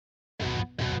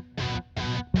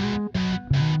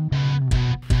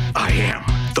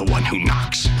the one who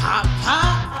knocks.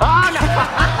 Oh, no.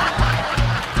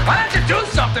 Why don't you do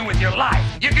something with your life?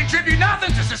 You contribute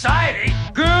nothing to society.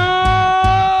 Good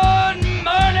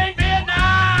morning,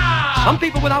 Vietnam! Some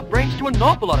people without brains do an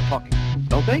awful lot of talking,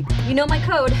 don't they? You know my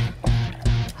code.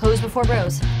 Hose before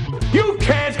bros. You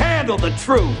can't handle the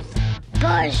truth.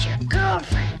 Buzz, your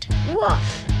girlfriend.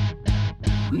 Woof.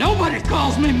 Nobody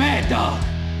calls me Mad Dog.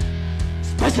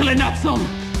 Especially not some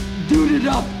duded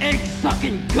up,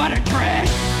 egg-sucking gutter trash.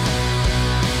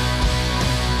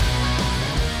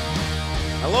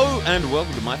 Hello and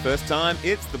welcome to My First Time.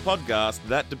 It's the podcast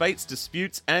that debates,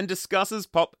 disputes and discusses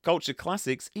pop culture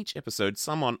classics. Each episode,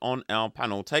 someone on our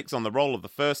panel takes on the role of the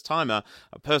first timer,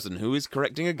 a person who is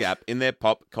correcting a gap in their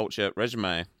pop culture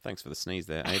resume. Thanks for the sneeze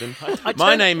there, Aiden.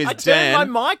 My name is Dan. I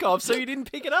turned my mic off so you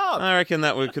didn't pick it up. I reckon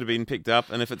that could have been picked up,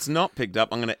 and if it's not picked up,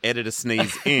 I'm going to edit a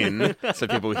sneeze in so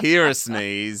people hear a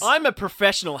sneeze. I'm a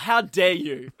professional. How dare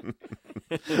you?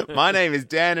 My name is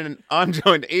Dan, and I'm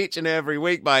joined each and every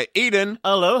week by Eden.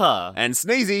 Aloha. And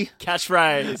Sneezy.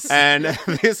 Catchphrase. And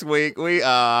this week we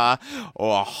are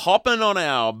hopping on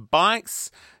our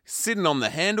bikes, sitting on the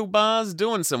handlebars,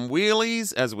 doing some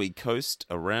wheelies as we coast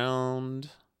around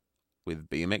with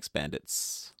BMX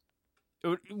Bandits.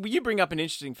 You bring up an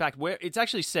interesting fact where it's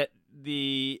actually set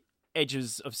the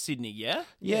edges of Sydney, yeah?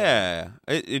 Yeah,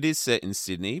 it is set in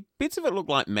Sydney. Bits of it look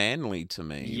like Manly to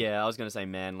me. Yeah, I was going to say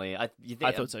Manly. I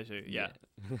thought so too, yeah.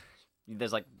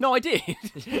 There's like... No, I did.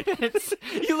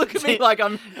 You look at me like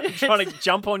I'm trying to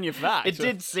jump on your fact. It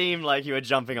did seem like you were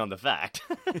jumping on the fact.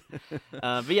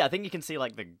 But yeah, I think you can see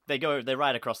like they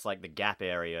ride across like the Gap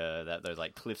area, those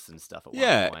like cliffs and stuff at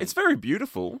one point. It's very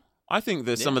beautiful. I think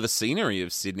that some of the scenery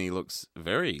of Sydney looks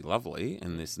very lovely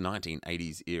in this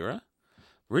 1980s era.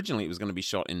 Originally, it was going to be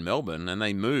shot in Melbourne, and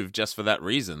they moved just for that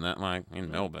reason. That, like, in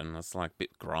Melbourne, that's like a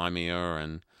bit grimier,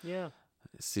 and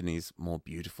Sydney's more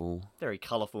beautiful. Very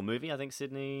colourful movie. I think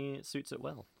Sydney suits it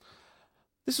well.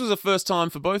 This was a first time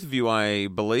for both of you, I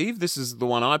believe. This is the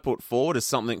one I put forward as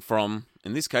something from,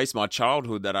 in this case, my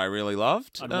childhood that I really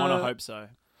loved. I'd want to hope so.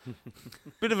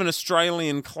 Bit of an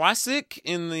Australian classic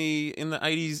in the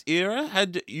 80s era.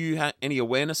 Had you had any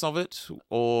awareness of it,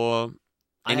 or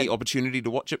any opportunity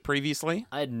to watch it previously?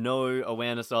 I had no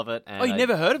awareness of it. And you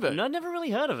never heard of it? No, I never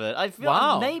really heard of it. I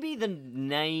feel maybe the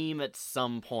name at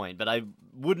some point, but I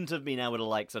wouldn't have been able to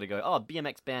like sort of go, oh,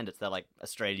 BMX Bandits, they're like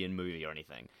Australian movie or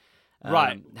anything.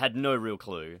 Right. Had no real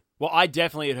clue. Well, I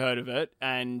definitely had heard of it,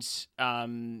 and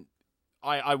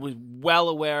I was well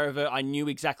aware of it. I knew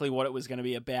exactly what it was going to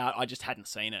be about. I just hadn't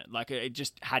seen it. Like, it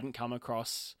just hadn't come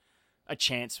across a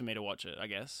chance for me to watch it, I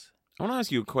guess. I want to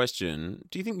ask you a question.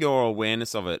 Do you think your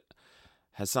awareness of it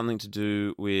has something to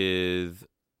do with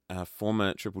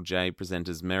former Triple J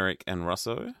presenters Merrick and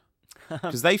Russo?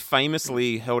 Because they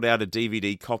famously held out a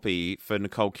DVD copy for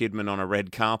Nicole Kidman on a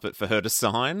red carpet for her to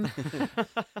sign.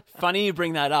 Funny you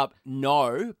bring that up.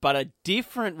 No, but a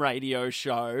different radio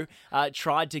show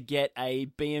tried to get a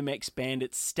BMX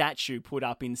Bandit statue put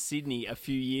up in Sydney a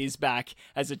few years back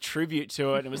as a tribute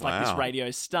to it. It was like this radio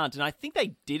stunt, and I think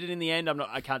they did it in the end.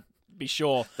 I can't be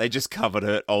sure. They just covered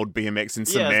it, old BMX in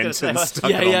cement, and stuck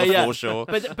it on the foreshore.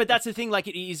 But that's the thing. Like,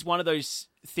 it is one of those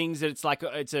things that it's like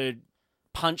it's a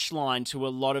punchline to a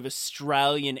lot of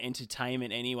Australian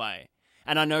entertainment anyway.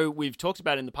 And I know we've talked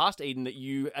about in the past, Eden, that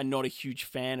you are not a huge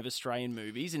fan of Australian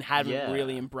movies and haven't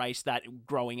really embraced that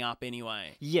growing up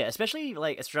anyway. Yeah, especially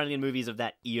like Australian movies of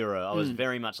that era. I was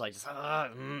very much like,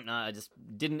 I just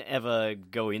didn't ever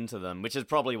go into them, which is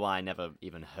probably why I never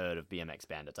even heard of BMX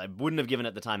Bandits. I wouldn't have given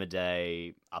it the time of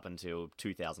day up until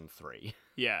 2003.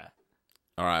 Yeah.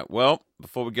 All right, well,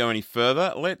 before we go any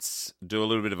further, let's do a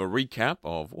little bit of a recap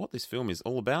of what this film is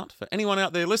all about for anyone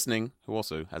out there listening who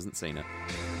also hasn't seen it.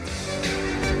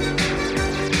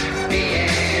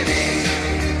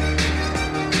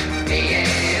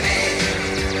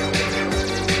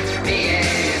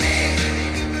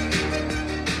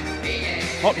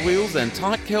 Hot Wheels and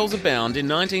tight curls abound in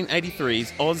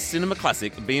 1983's Oz cinema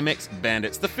classic BMX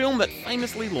Bandits, the film that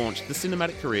famously launched the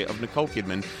cinematic career of Nicole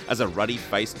Kidman as a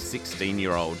ruddy-faced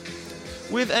 16-year-old.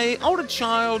 With a older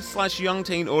child/young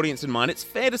teen audience in mind, it's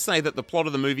fair to say that the plot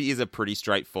of the movie is a pretty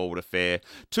straightforward affair.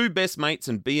 Two best mates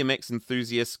and BMX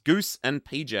enthusiasts, Goose and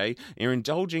PJ, are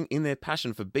indulging in their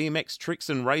passion for BMX tricks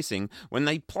and racing when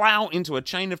they plow into a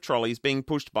chain of trolleys being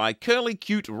pushed by curly,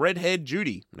 cute, red-haired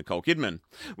Judy, Nicole Kidman.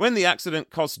 When the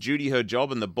accident costs Judy her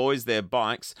job and the boys their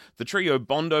bikes, the trio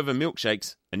bond over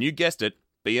milkshakes, and you guessed it,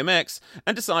 BMX,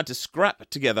 and decide to scrap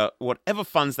together whatever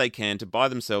funds they can to buy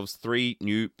themselves 3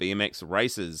 new BMX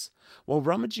races. While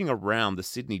rummaging around the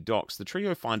Sydney docks, the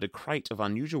trio find a crate of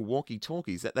unusual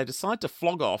walkie-talkies that they decide to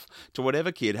flog off to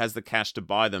whatever kid has the cash to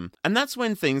buy them. And that's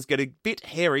when things get a bit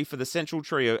hairy for the central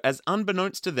trio, as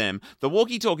unbeknownst to them, the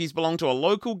walkie-talkies belong to a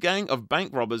local gang of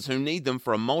bank robbers who need them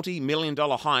for a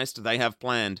multi-million-dollar heist they have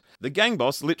planned. The gang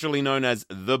boss, literally known as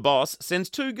The Boss, sends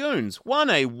two goons, one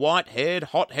a white-haired,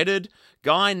 hot-headed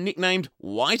guy nicknamed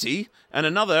Whitey, and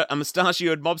another a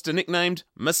mustachioed mobster nicknamed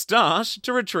Moustache,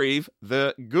 to retrieve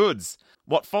the goods.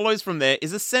 What follows from there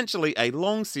is essentially a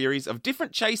long series of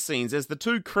different chase scenes as the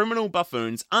two criminal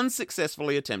buffoons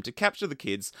unsuccessfully attempt to capture the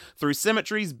kids through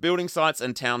cemeteries, building sites,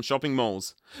 and town shopping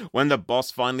malls. When the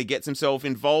boss finally gets himself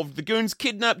involved, the goons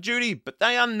kidnap Judy, but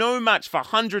they are no match for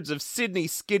hundreds of Sydney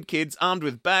skid kids armed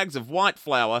with bags of white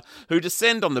flour who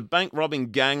descend on the bank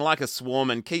robbing gang like a swarm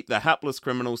and keep the hapless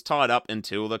criminals tied up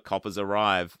until the coppers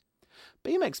arrive.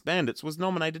 BMX Bandits was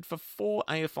nominated for 4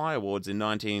 AFI Awards in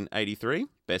 1983,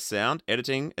 Best Sound,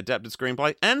 Editing, Adapted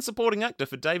Screenplay, and Supporting Actor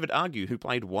for David Argue, who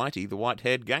played Whitey, the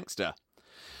white-haired gangster.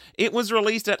 It was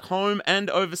released at home and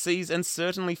overseas and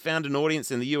certainly found an audience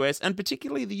in the US and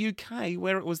particularly the UK,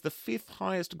 where it was the 5th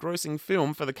highest grossing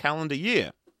film for the calendar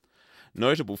year.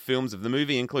 Notable films of the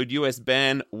movie include US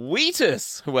band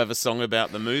Wheatus, who have a song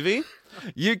about the movie,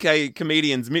 UK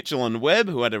comedians Mitchell and Webb,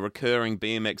 who had a recurring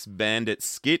BMX Bandit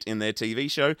skit in their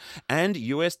TV show, and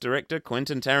US director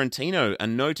Quentin Tarantino, a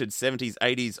noted 70s,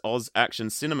 80s Oz action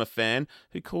cinema fan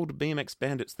who called BMX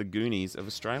Bandits the Goonies of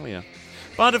Australia.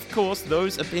 But of course,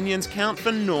 those opinions count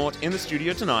for naught in the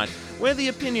studio tonight, where the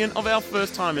opinion of our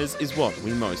first-timers is what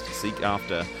we most seek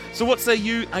after. So what say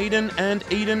you, Aidan and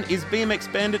Eden? Is BMX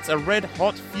Bandits a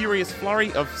red-hot, furious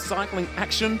flurry of cycling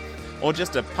action, or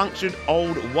just a punctured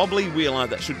old wobbly wheeler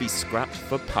that should be scrapped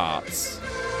for parts?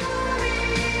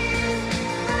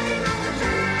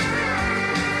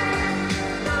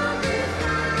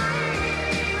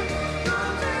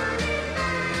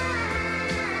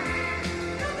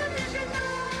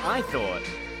 I thought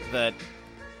that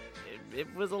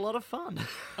it was a lot of fun.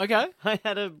 Okay. I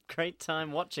had a great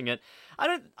time watching it.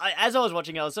 As I was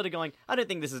watching it, I was sort of going, I don't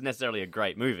think this is necessarily a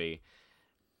great movie,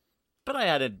 but I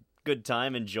had a good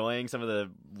time enjoying some of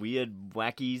the weird,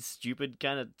 wacky, stupid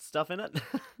kind of stuff in it.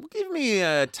 Give me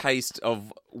a taste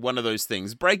of one of those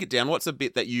things. Break it down. What's a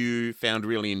bit that you found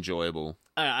really enjoyable?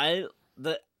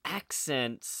 The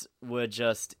accents were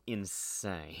just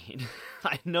insane.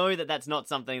 I know that that's not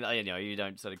something that, you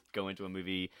don't sort of go into a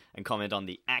movie and comment on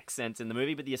the accents in the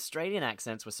movie, but the Australian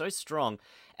accents were so strong,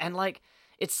 and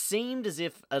it seemed as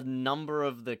if a number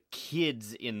of the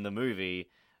kids in the movie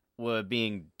were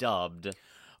being dubbed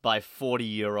by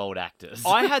 40-year-old actors.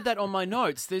 I had that on my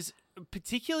notes. There's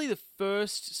particularly the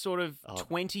first sort of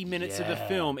 20 minutes of the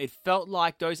film. It felt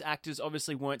like those actors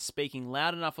obviously weren't speaking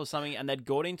loud enough or something, and they'd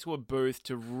got into a booth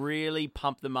to really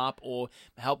pump them up or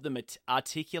help them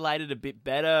articulate it a bit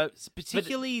better.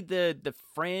 Particularly the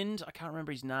friend, I can't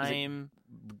remember his name.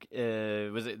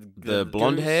 Was it The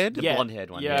blonde-haired? The Yeah.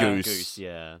 blonde-haired one. Yeah. Goose,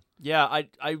 yeah. Yeah,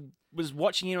 I was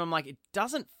watching him, I'm like, it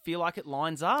doesn't feel like it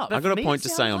lines up. I've got a point to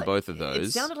it say sounded on both of It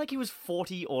those. sounded like he was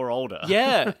 40 or older.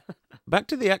 Yeah. Back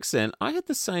to the accent, I had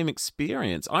the same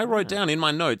experience. I wrote down in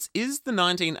my notes, is the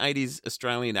 1980s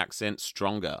Australian accent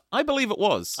stronger? I believe it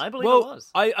was. I believe it was.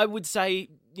 I would say,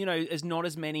 there's not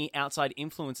as many outside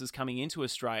influences coming into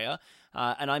Australia.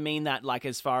 And I mean that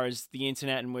as far as the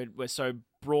internet, and we're so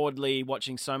broadly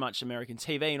watching so much American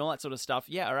TV and all that sort of stuff.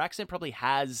 Yeah, our accent probably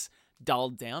has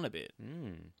dulled down a bit.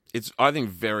 It's, I think,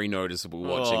 very noticeable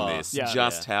watching this. Yeah.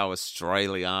 Just how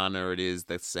Australiana it is.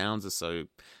 The sounds are so...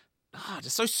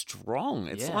 just so strong.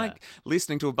 It's Yeah. like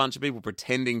listening to a bunch of people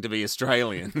pretending to be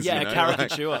Australians. Yeah,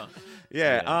 caricature.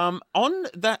 Yeah. On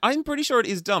that, I'm pretty sure it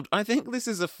is dubbed. I think this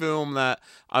is a film that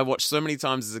I watched so many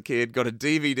times as a kid, got a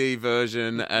DVD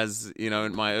version as,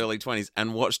 in my early 20s,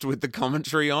 and watched with the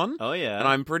commentary on. Oh, yeah. And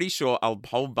I'm pretty sure a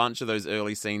whole bunch of those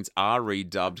early scenes are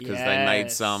redubbed because they made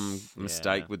Yes. some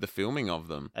mistake Yeah. with the filming of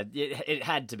them. It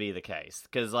had to be the case,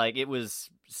 because it was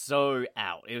so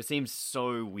out. It seemed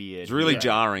so weird. It's really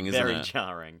jarring, isn't Very it?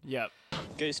 jarring. Yep.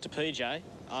 Goose to PJ.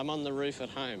 I'm on the roof at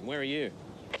home. Where are you?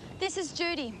 This is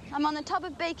Judy. I'm on the top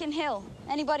of Beacon Hill.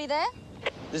 Anybody there?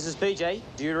 This is PJ.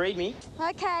 Do you read me?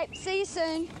 Okay, see you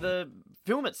soon. The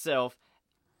film itself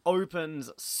opens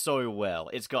so well.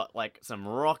 It's got some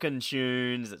rockin'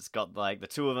 tunes. It's got the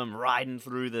two of them riding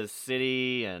through the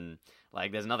city, and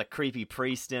there's another creepy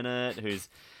priest in it who's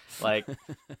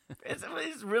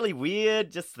it's really weird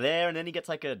just there, and then he gets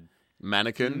a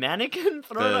Mannequin.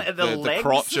 thrown at the legs. The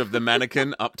crotch of the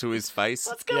mannequin up to his face.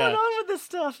 What's going on with this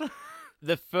stuff?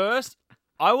 The first,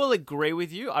 I will agree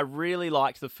with you. I really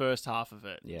liked the first half of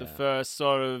it. Yeah. The first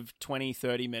sort of 20,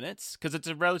 30 minutes, because it's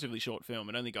a relatively short film.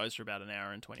 It only goes for about an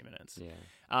hour and 20 minutes.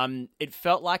 Yeah. It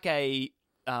felt like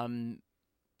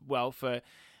for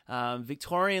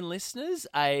Victorian listeners,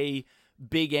 a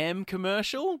Big M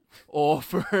commercial, or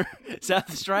for South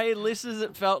Australian listeners,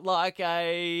 it felt like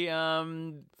a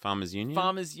Farmers Union?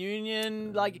 Farmers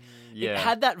Union. Like, Yeah. it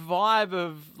had that vibe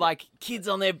of, like, kids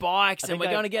on their bikes and we're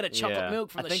going to get a chocolate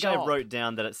milk from the shop. I think I wrote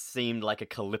down that it seemed like a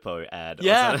Calippo ad. or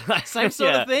Yeah, something. same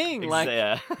sort of thing. Like,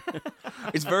 yeah.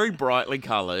 It's very brightly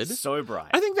coloured. So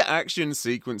bright. I think the action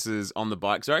sequences on the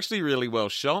bikes are actually really well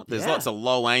shot. There's Yeah. lots of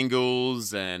low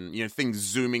angles and things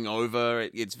zooming over.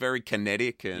 It's very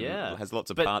kinetic and Yeah. has lots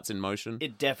of But parts in motion.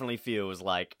 It definitely feels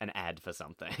like an ad for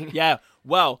something. yeah,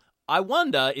 well, I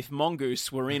wonder if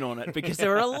Mongoose were in on it, because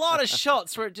there are a lot of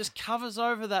shots where it just covers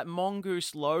over that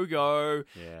Mongoose logo,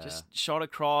 Yeah. just shot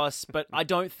across, but I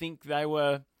don't think they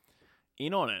were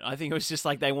in on it. I think it was just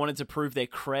like they wanted to prove their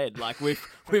cred. Like,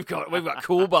 we've got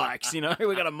cool bikes, we've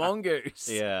got a Mongoose.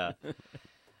 Yeah.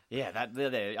 Yeah,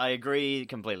 I agree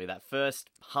completely. That first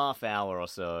half hour or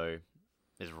so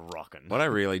is rocking. What I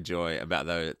really enjoy about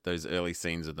those early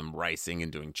scenes of them racing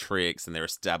and doing tricks, and they're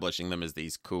establishing them as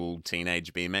these cool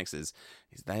teenage BMXers,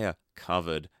 is they are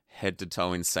covered head to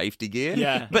toe in safety gear.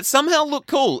 Yeah. But somehow look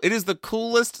cool. It is the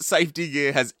coolest safety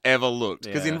gear has ever looked.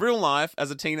 Because Yeah. in real life,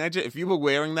 as a teenager, if you were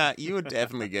wearing that, you were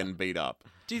definitely getting beat up.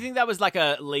 Do you think that was like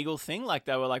a legal thing? Like,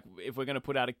 they were like, if we're going to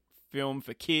put out a film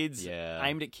for kids, Yeah.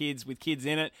 aimed at kids, with kids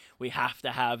in it, we have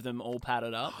to have them all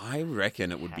padded up? I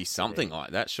reckon it would be something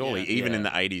like that. Surely, Yeah. even in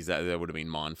Yeah. the 80s, that they would have been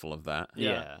mindful of that.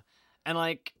 Yeah. And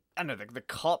like, I don't know, the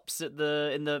cops in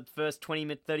the first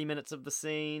 30 minutes of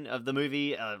the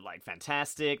movie are like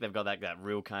fantastic. They've got that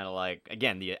real kind of like,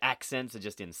 again, the accents are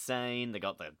just insane. They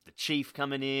got the chief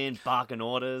coming in, barking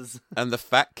orders. And the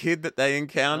fat kid that they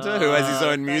encounter, who has his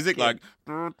own fat music, kid. like...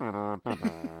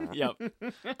 Yep.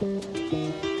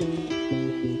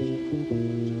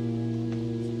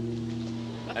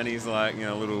 And he's like,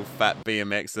 a little fat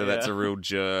BMXer that's Yeah. a real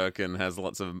jerk and has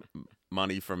lots of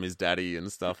money from his daddy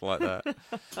and stuff like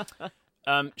that.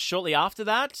 Shortly after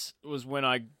that was when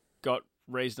I got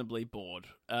reasonably bored.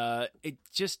 It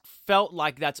just felt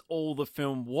like that's all the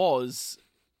film was.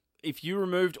 If you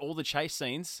removed all the chase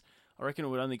scenes, I reckon it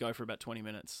would only go for about 20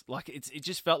 minutes. Like, it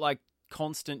just felt like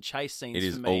constant chase scenes It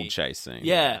is for me. all chase scene.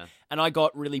 Yeah, and I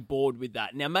got really bored with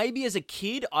that. Now, maybe as a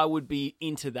kid, I would be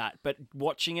into that, but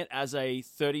watching it as a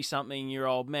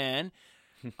 30-something-year-old man,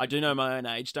 I do know my own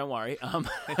age, don't worry.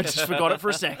 I just forgot it for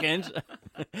a second.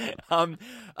 A Are you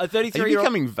 33-year-old...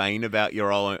 becoming vain about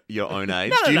your own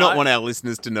age? No, Do you no. not want our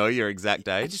listeners to know your exact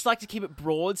I age? just like to keep it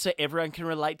broad so everyone can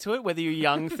relate to it, whether you're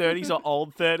young 30s or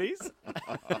old 30s.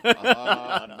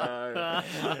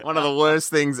 One of the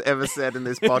worst things ever said in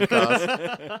this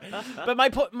podcast. But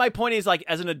my point is, like,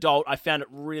 as an adult, I found it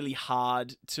really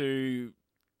hard to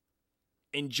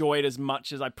enjoy it as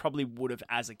much as I probably would have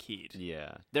as a kid.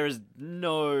 Yeah. There is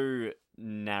no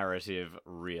narrative,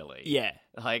 really. Yeah.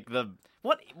 Like,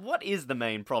 what is the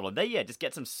main problem? They just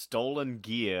get some stolen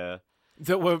gear.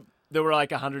 That were like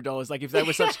 $100. Like, if they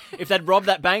were if they'd robbed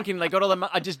that bank and they got all the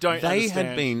money, I just don't They understand.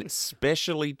 had been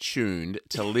specially tuned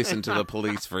to listen to the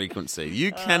police frequency.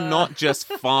 You cannot just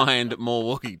find more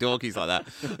walkie-talkies like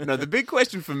that. No, the big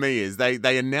question for me is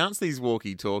they announce these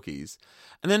walkie-talkies,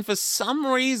 and then for some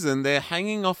reason they're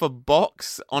hanging off a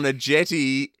box on a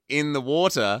jetty in the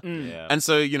water. Yeah. And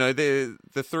so, the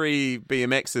three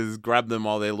BMXers grab them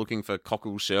while they're looking for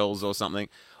cockle shells or something.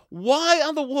 Why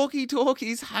are the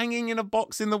walkie-talkies hanging in a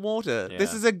box in the water? Yeah.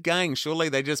 This is a gang. Surely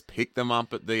they just pick them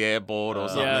up at the airport or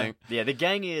something. Yeah, the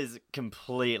gang is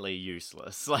completely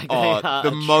useless. Like, Oh, they are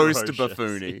the most atrocious.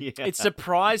 buffoony. Yeah. It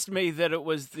surprised me that it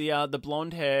was the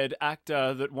blonde-haired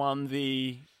actor that won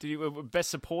the best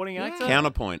supporting actor.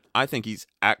 Counterpoint. I think he's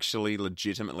actually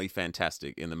legitimately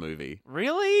fantastic in the movie.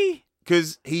 Really?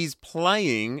 Because he's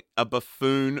playing a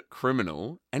buffoon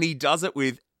criminal and he does it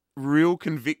with real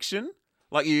conviction.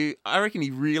 I reckon he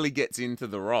really gets into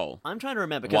the role. I'm trying to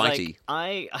remember because Whitey.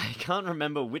 I can't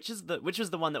remember which was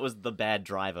the one that was the bad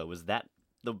driver. Was that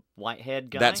the white-haired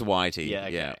guy? That's Whitey. Yeah.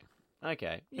 Okay. Yeah.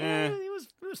 Okay. Yeah, it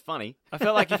was funny. I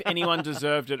felt like if anyone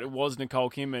deserved it, it was Nicole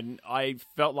Kidman. I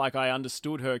felt like I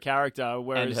understood her character,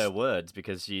 whereas And her words,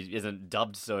 because she isn't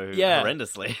dubbed so Yeah.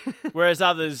 horrendously. whereas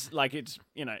others, like, it's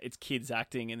kids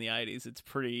acting in the 80s. It's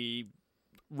pretty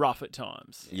rough at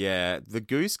times. Yeah, the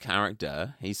Goose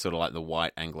character, he's sort of like the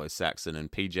white Anglo-Saxon,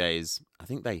 and PJ's, I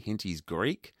think they hint he's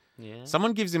Greek. Yeah.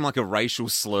 Someone gives him like a racial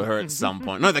slur at some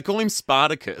point. No, they call him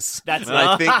Spartacus. That's and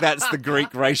I think that's the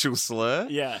Greek racial slur.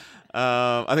 Yeah.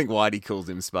 I think Whitey calls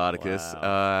him Spartacus.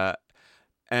 Wow.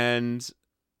 And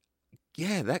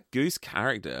yeah, that Goose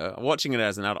character, watching it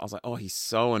as an adult, I was like, oh, he's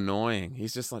so annoying.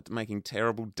 He's just like making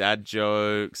terrible dad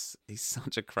jokes. He's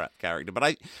such a crap character. But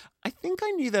I think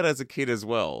I knew that as a kid as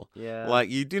well. Yeah. Like,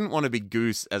 you didn't want to be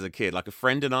Goose as a kid. Like, a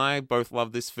friend and I both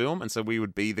loved this film, and so we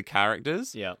would be the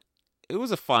characters. Yeah. It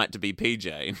was a fight to be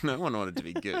PJ. No one wanted to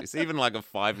be Goose. Even like a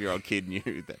 5-year-old kid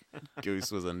knew that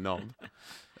Goose was a knob.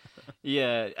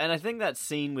 Yeah, and I think that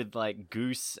scene with like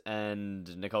Goose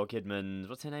and Nicole Kidman,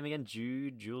 what's her name again?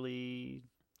 Julie,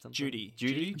 something?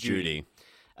 Judy.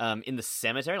 In the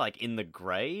cemetery, like in the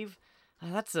grave.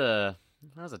 That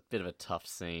was a bit of a tough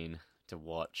scene to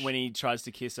watch. When he tries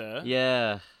to kiss her.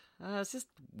 Yeah, it's just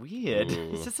weird.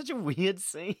 Ooh. It's just such a weird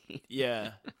scene.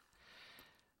 Yeah.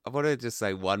 I want to just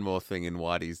say one more thing in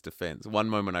Whitey's defense. One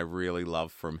moment I really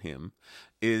love from him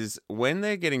is when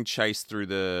they're getting chased through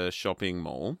the shopping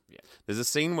mall. Yeah. There's a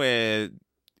scene where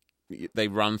they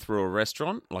run through a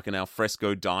restaurant, like an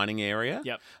alfresco dining area.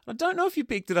 Yep. I don't know if you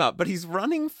picked it up, but he's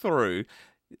running through,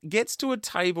 gets to a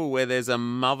table where there's a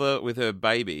mother with her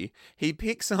baby. He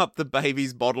picks up the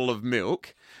baby's bottle of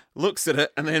milk, looks at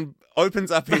it, and then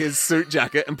opens up his suit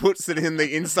jacket and puts it in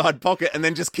the inside pocket and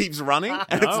then just keeps running.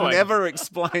 And it's never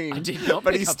explained. I did not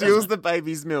but pick he up steals that. the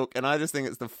baby's milk, and I just think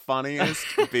it's the funniest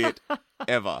bit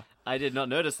ever. I did not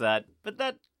notice that, but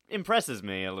that impresses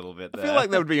me a little bit. I feel like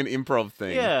that would be an improv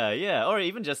thing. Yeah, or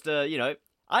even just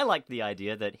I liked the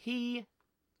idea that he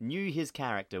knew his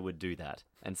character would do that,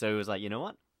 and so he was like, you know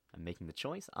what? I'm making the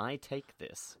choice. I take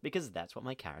this because that's what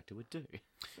my character would do.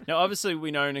 Now, obviously, we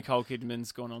know Nicole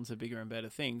Kidman's gone on to bigger and better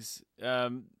things.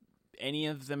 Any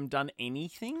of them done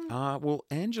anything? Well,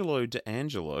 Angelo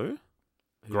D'Angelo,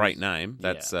 great name.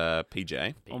 That's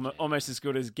PJ. Almost as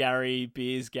good as Gary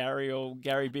Beers Gary or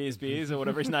Gary Beers Beers or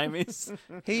whatever his name is.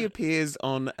 He appears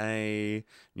on a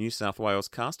New South Wales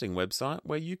casting website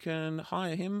where you can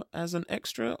hire him as an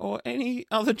extra or any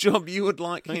other job you would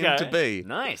like him to be.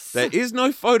 Nice. There is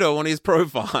no photo on his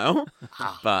profile,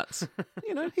 but,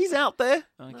 he's out there.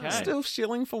 Okay. Still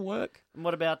shilling for work.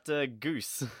 What about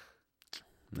Goose?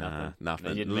 Nah, You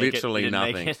nothing. didn't make it. Literally You didn't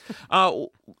nothing. make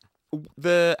it.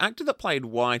 The actor that played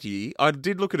Whitey, I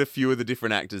did look at a few of the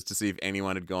different actors to see if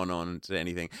anyone had gone on to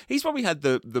anything. He's probably had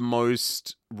the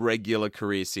most regular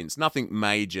career since. Nothing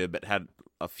major, but had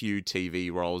a few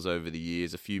TV roles over the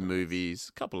years, a few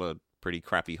movies, a couple of pretty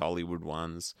crappy Hollywood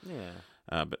ones. Yeah.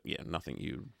 But yeah, nothing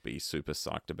you'd be super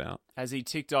psyched about. Has he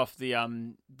ticked off the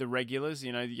regulars?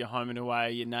 Your Home and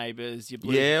Away, your Neighbours, your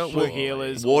Blue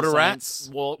Heelers, Water All Rats.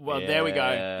 Saints. Well, there we go.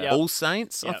 Yeah. Yep. All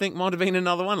Saints, I Yep. think, might have been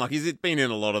another one. Like, he's been in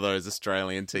a lot of those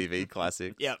Australian TV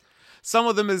classics. Yep. Some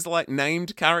of them as like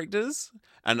named characters,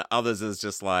 and others as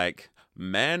just like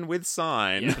man with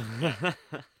sign. Yeah.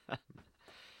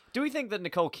 Do we think that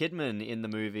Nicole Kidman in the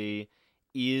movie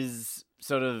is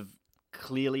sort of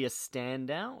clearly a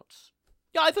standout?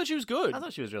 Yeah, I thought she was good. I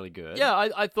thought she was really good. Yeah,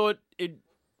 I thought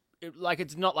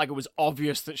it's not like it was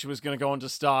obvious that she was going to go on to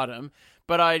stardom,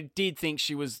 but I did think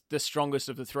she was the strongest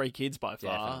of the three kids by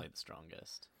far. Definitely the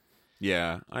strongest.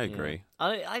 Yeah, I agree.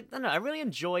 I don't know. I really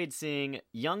enjoyed seeing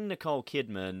young Nicole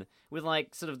Kidman with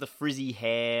like sort of the frizzy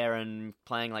hair and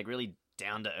playing like really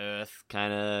down to earth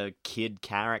kind of kid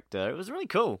character. It was really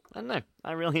cool. I don't know.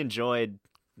 I really enjoyed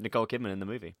Nicole Kidman in the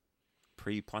movie.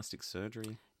 Pre-plastic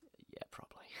surgery. Yeah,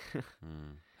 probably.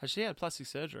 Has she had plastic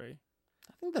surgery?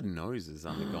 I think the nose has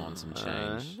undergone some I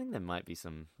change. think there might be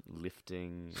some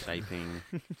lifting. Shaping.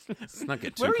 Let's not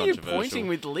get too Where are you controversial. pointing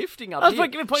with lifting up I was here?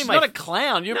 pointing She's my- not a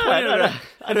clown. You're No, pointing no,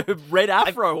 at a red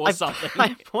afro or something.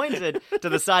 I pointed to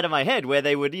the side of my head where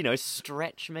they would,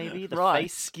 stretch maybe the Right.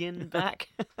 face skin back.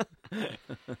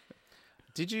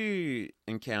 Did you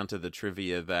encounter the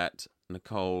trivia that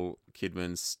Nicole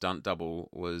Kidman's stunt double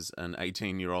was an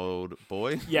 18-year-old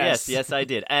boy? Yes, I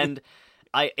did. And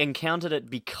I encountered it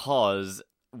because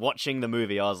watching the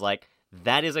movie, I was like,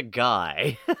 that is a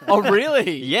guy. Oh,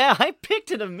 really? Yeah, I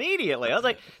picked it immediately. I was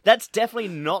like, that's definitely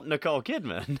not Nicole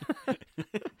Kidman.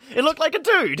 It looked like a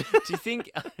dude. Do you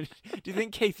think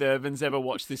Keith Urban's ever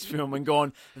watched this film and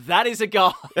gone, that is a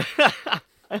guy?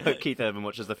 I hope Keith Urban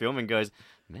watches the film and goes,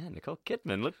 man, Nicole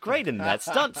Kidman looked great in that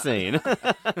stunt scene.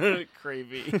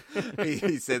 Creepy.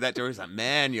 He said that to her. He's like,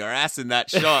 man, your ass in that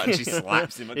shot. And she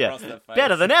slaps him Yeah, across the face.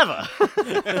 better than ever.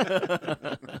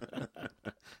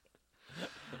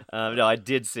 No, I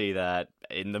did see that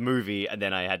in the movie, and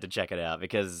then I had to check it out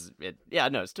because it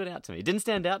stood out to me. It didn't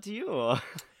stand out to you, or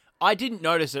I didn't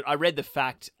notice it. I read the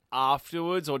fact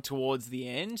afterwards or towards the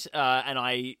end, and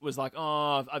I was like,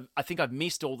 oh, I think I've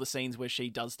missed all the scenes where she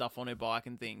does stuff on her bike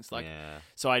and things.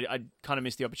 So I kind of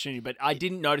missed the opportunity, but I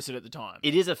didn't notice it at the time.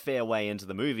 It is a fair way into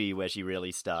the movie where she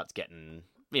really starts getting,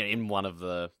 in one of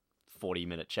the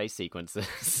 40-minute chase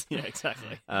sequences. Yeah,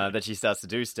 exactly. That she starts to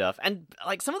do stuff. And,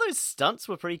 like, some of those stunts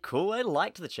were pretty cool. I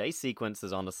liked the chase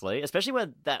sequences, honestly. Especially where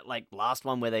that, like, last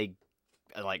one where they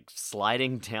are, like,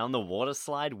 sliding down the water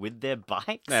slide with their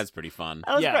bikes. That's pretty fun.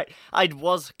 That was great. I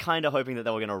was kind of hoping that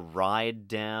they were going to ride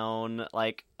down,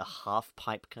 like, a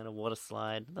half-pipe kind of water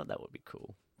slide. I thought that would be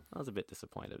cool. I was a bit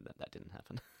disappointed that that didn't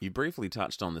happen. You briefly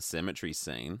touched on the cemetery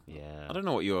scene. Yeah. I don't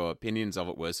know what your opinions of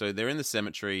it were. So they're in the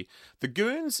cemetery. The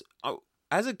goons,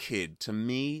 as a kid, to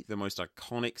me, the most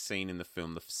iconic scene in the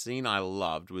film, the scene I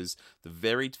loved, was the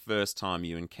very first time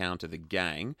you encounter the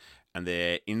gang, and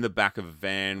they're in the back of a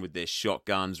van with their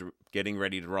shotguns getting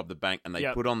ready to rob the bank, and they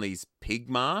put on these pig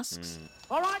masks.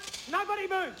 All right, nobody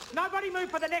move. Nobody move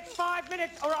for the next 5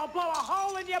 minutes or I'll blow a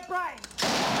hole in your brain.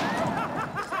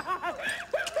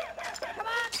 Come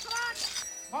on.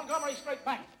 Montgomery Street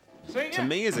Bank. To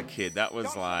me as a kid, that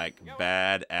was like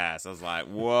badass. I was like,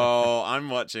 whoa, I'm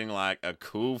watching like a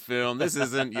cool film. This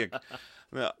isn't your...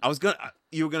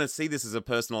 You were gonna see this as a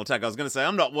personal attack. I was gonna say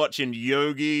I'm not watching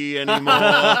Yogi anymore.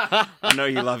 I know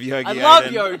you love Yogi. I love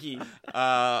Aiden. Yogi.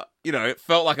 It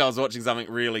felt like I was watching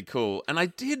something really cool, and I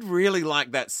did really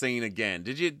like that scene again.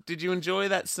 Did you enjoy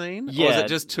that scene? Yeah. Or was it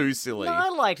just too silly? No, I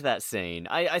liked that scene.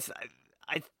 I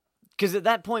because at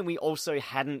that point we also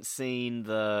hadn't seen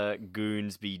the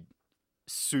goons be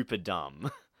super dumb,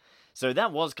 so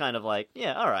that was kind of like,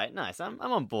 yeah, all right, nice. I'm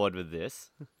on board with this.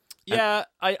 Yeah,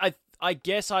 I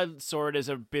guess I saw it as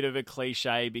a bit of a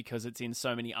cliche because it's in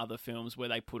so many other films where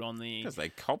they put on the... Because they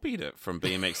copied it from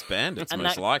BMX Bandits, and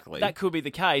most likely. That could be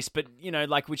the case, but,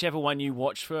 like whichever one you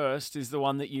watch first is the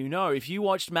one that you know. If you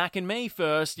watched Mac and Me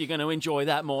first, you're going to enjoy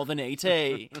that more than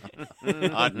E.T.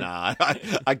 Nah,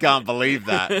 I can't believe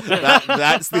that.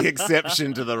 That's the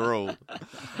exception to the rule.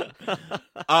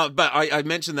 But I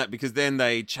mentioned that because then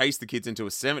they chase the kids into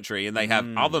a cemetery and they have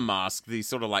other masks, these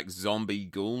sort of like zombie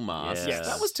ghoul masks. Yes.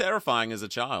 That was terrifying as a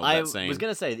child, I that scene. was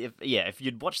going to say, if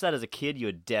you'd watched that as a kid, you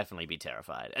would definitely be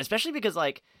terrified. Especially because,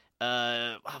 like,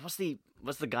 what's the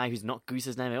guy who's not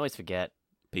Goose's name? I always forget.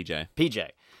 PJ.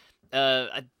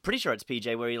 I'm pretty sure it's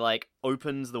PJ, where he, like,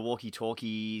 opens the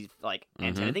walkie-talkie, like,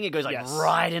 antenna. I think it goes, like,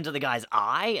 right into the guy's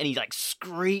eye, and he, like,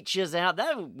 screeches out.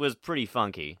 That was pretty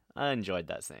funky. I enjoyed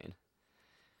that scene.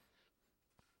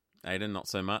 Aiden, not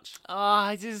so much?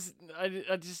 I just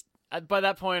by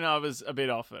that point I was a bit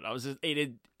off it.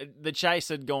 The chase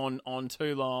had gone on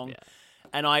too long.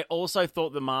 And I also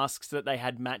thought the masks, that they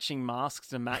had matching masks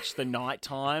to match the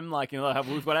nighttime. Like,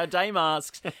 we've got our day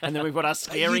masks, and then we've got our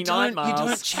scary night masks. You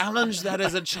don't challenge that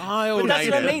as a child, But that's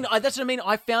Aiden. what I mean. That's what I mean.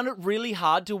 I found it really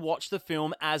hard to watch the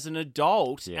film as an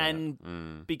adult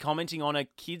and be commenting on a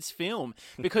kid's film.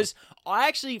 Because I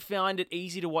actually find it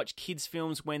easy to watch kids'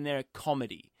 films when they're a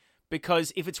comedy.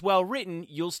 Because if it's well written,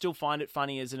 you'll still find it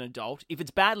funny as an adult. If it's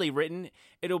badly written,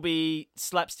 it'll be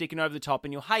slapstick and over the top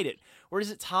and you'll hate it. Whereas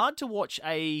it's hard to watch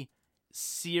a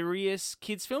serious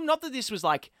kids film. Not that this was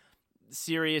like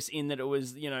serious in that it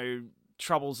was,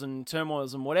 troubles and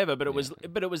turmoils and whatever, but it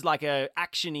was like a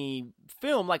actiony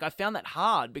film. Like I found that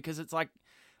hard because it's like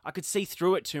I could see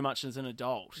through it too much as an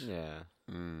adult. Yeah.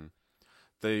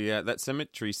 That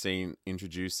cemetery scene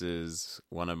introduces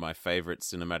one of my favorite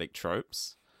cinematic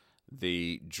tropes.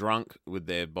 The drunk with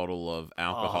their bottle of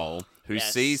alcohol who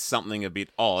sees something a bit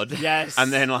odd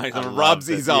and then like rubs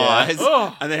his eyes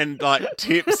and then like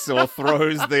tips or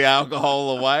throws the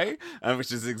alcohol away,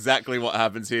 which is exactly what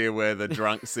happens here where the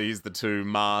drunk sees the two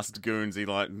masked goons. He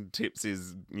like tips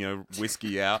his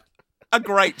whiskey out. A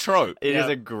great trope. It is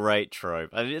a great trope.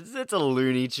 I mean, it's a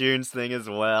Looney Tunes thing as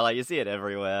well. Like you see it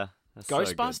everywhere. That's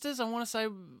Ghostbusters, I want to say.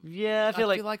 Yeah, I feel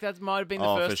like that might have been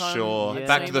the first time. Oh, for sure. Yeah.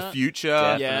 Back to the Future.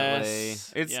 Definitely.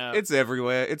 Yes. It's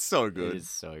everywhere. It's so good. It is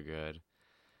so good.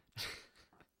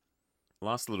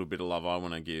 Last little bit of love I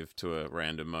want to give to a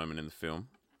random moment in the film.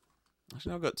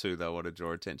 Actually, I've got two that I want to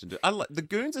draw attention to. The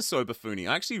goons are so buffoony.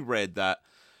 I actually read that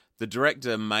the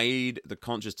director made the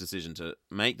conscious decision to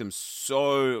make them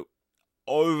so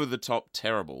over the top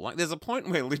terrible. Like there's a point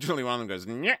where literally one of them goes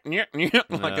nyeh, nyeh,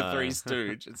 nyeh, like a Three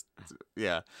Stooge.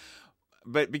 Yeah.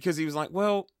 But because he was like,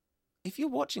 well, if you're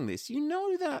watching this, you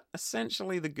know that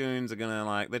essentially the goons are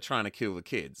gonna they're trying to kill the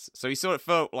kids. So he sort of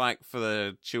felt like for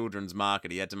the children's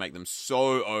market, he had to make them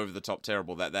so over the top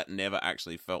terrible that never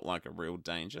actually felt like a real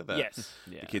danger that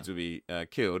the kids would be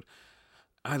killed.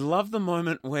 I love the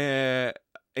moment where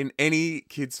in any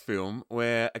kids' film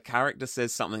where a character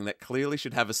says something that clearly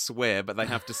should have a swear, but they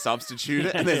have to substitute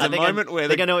it. And there's a moment where I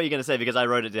think I know what you're going to say because I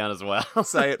wrote it down as well.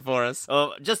 Say it for us.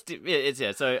 Oh,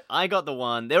 so I got the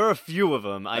one. There were a few of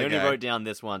them. I only wrote down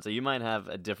this one, so you might have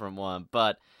a different one.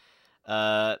 But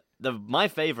My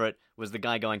favorite was the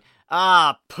guy going,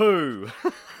 "Ah, poo."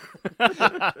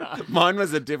 Mine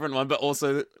was a different one, but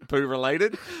also poo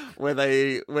related. Where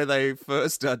they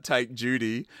first take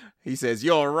Judy, he says,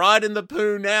 "You're right in the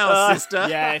poo now, sister."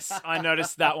 Yes, I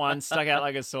noticed that one. Stuck out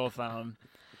like a sore thumb.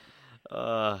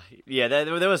 Yeah,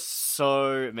 there were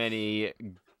so many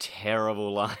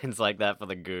terrible lines like that for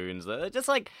the goons. They're just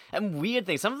like, and weird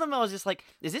things. Some of them I was just like,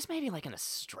 is this maybe like an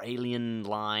Australian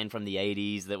line from the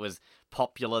 80s that was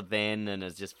popular then and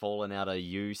has just fallen out of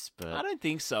use? But I don't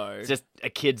think so. it's just a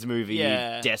kids movie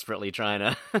desperately trying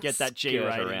to Get that G skirt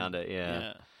rating around it.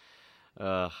 Yeah.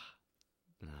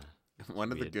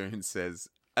 One of the Weird. goons says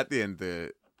at the end,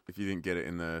 if you didn't get it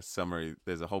in the summary,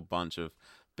 there's a whole bunch of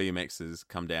BMXers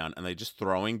come down and they're just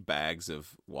throwing bags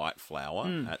of white flour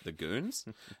at the goons.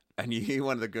 And you hear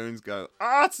one of the goons go,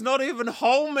 it's not even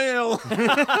wholemeal.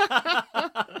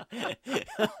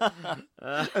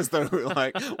 As though,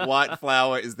 like, white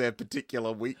flour is their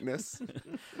particular weakness.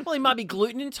 Well, he might be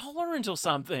gluten intolerant or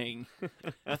something.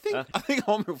 I think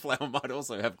wholemeal flour might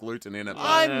also have gluten in it. Though.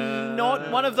 I'm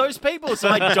not one of those people, so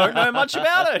I don't know much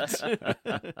about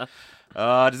it.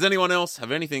 Does anyone else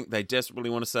have anything they desperately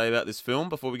want to say about this film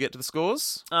before we get to the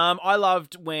scores? I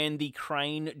loved when the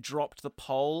crane dropped the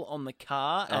pole on the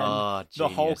car and the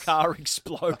whole genius. car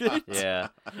exploded. Yeah.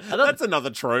 That's another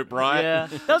trope, right? Yeah.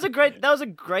 That was a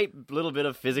great little bit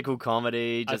of physical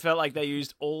comedy. I felt like they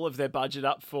used all of their budget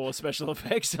up for special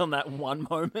effects on that one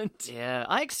moment. Yeah,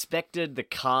 I expected the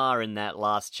car in that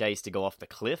last chase to go off the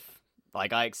cliff.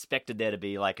 Like, I expected there to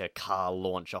be, like, a car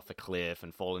launch off a cliff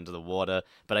and fall into the water,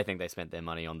 but I think they spent their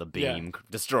money on the beam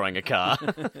destroying a car.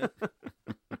 The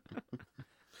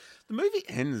movie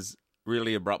ends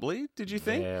really abruptly, did you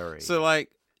think? Very. So, like,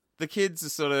 the kids are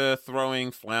sort of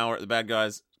throwing flour at the bad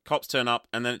guys, cops turn up,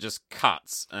 and then it just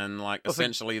cuts, and, like,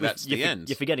 essentially that's the end.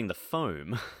 You're forgetting the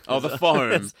foam. Oh, the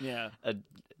foam. Yeah.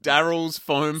 Daryl's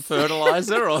foam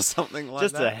fertilizer or something like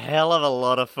Just that. a hell of a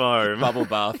lot of foam. Bubble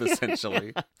bath,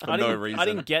 essentially, for no reason. I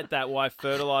didn't get that, why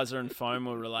fertilizer and foam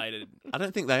were related. I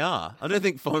don't think they are. I don't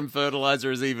think foam fertilizer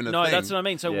is even a thing. No, that's what I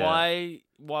mean. So Yeah.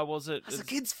 why was it? It's a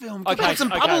kid's film. Okay, Put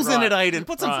some okay, bubbles in right. it, Aiden.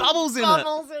 Put some Right. bubbles in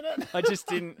in it.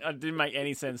 It didn't make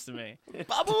any sense to me. it.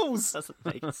 Bubbles. Doesn't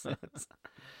make sense.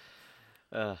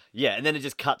 Yeah, and then it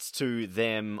just cuts to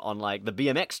them on, like, the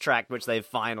BMX track, which they've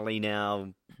finally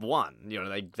now won. You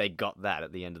know, they got that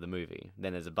at the end of the movie.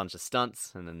 Then there's a bunch of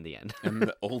stunts, and then the end.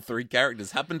 And all three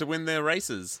characters happen to win their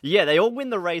races. Yeah, they all win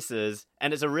the races,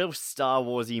 and it's a real Star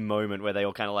Wars-y moment where they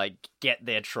all kind of, like, get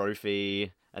their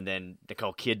trophy, and then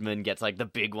Nicole Kidman gets, like, the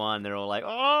big one. They're all like,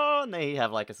 oh, and they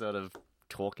have, like, a sort of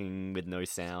talking with no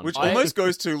sound. Which almost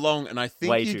goes too long, and I think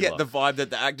Way you too get long. the vibe that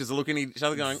the actors are looking at each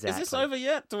other going, is this Exactly. over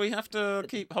yet? Do we have to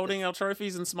keep holding our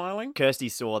trophies and smiling? Kirsty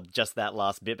saw just that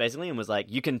last bit, basically, and was like,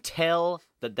 you can tell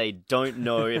that they don't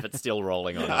know if it's still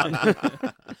rolling or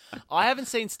not. I haven't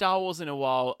seen Star Wars in a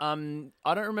while. I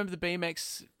don't remember the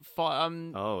BMX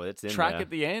Oh, it's in track there. at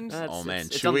the end. Oh, man.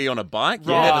 it's Chewie on a bike? You've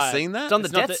Right. never seen that? It's on the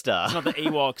It's not Death Star. It's not the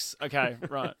Ewoks. Okay,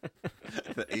 right.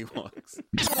 The Ewoks.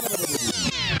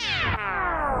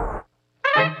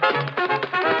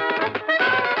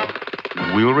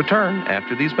 We will return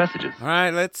after these messages. All right,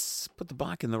 let's put the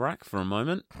bike in the rack for a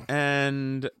moment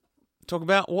and talk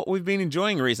about what we've been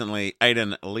enjoying recently.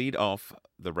 Aiden, lead off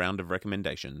the round of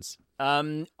recommendations.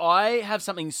 I have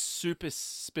something super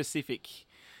specific.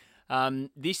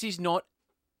 This is not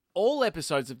all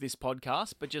episodes of this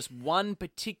podcast, but just one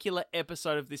particular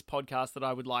episode of this podcast that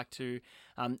I would like to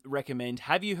recommend.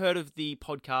 Have you heard of the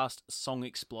podcast Song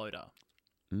Exploder?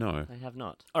 No, I have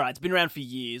not. All right, it's been around for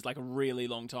years, like a really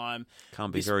long time.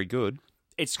 can't be very good,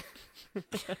 It's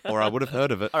or I would have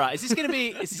heard of it. all right. Is this going to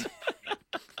be?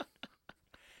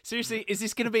 Seriously, is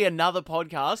this going to be another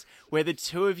podcast where the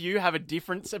two of you have a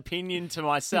different opinion to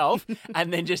myself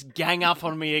and then just gang up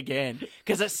on me again?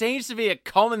 Because it seems to be a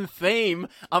common theme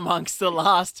amongst the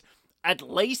last at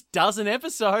least dozen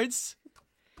episodes.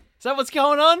 Is that what's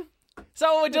going on? Is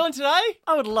that what we're doing today?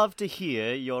 I would love to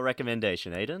hear your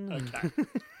recommendation, Aiden. Okay.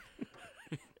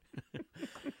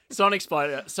 Sonic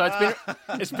Exploder. So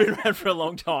it's been around for a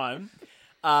long time.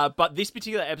 But this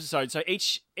particular episode, so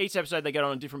each episode they get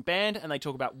on a different band and they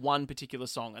talk about one particular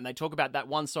song, and they talk about that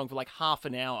one song for like half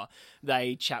an hour.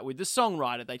 They chat with the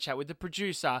songwriter, they chat with the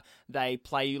producer, they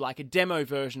play you like a demo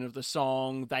version of the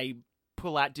song, they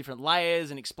pull out different layers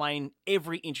and explain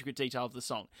every intricate detail of the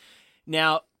song.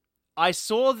 Now, I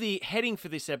saw the heading for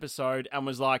this episode and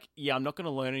was like, yeah, I'm not going to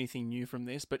learn anything new from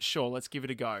this, but sure, let's give it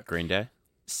a go. Green Day?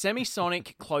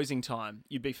 Semisonic Closing Time.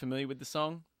 You'd be familiar with the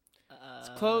song?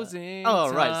 It's closing. Oh,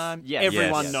 right. time. Yes.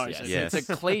 Everyone Yes. knows Yes. it. Yes. It's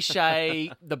a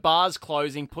cliche. The bar's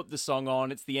closing. Put the song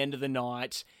on. It's the end of the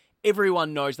night.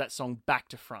 Everyone knows that song back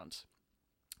to front.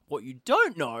 What you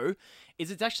don't know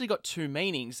is it's actually got two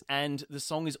meanings, and the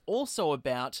song is also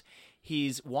about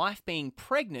his wife being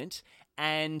pregnant,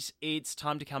 and it's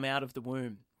time to come out of the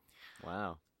womb.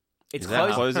 Wow. It's Is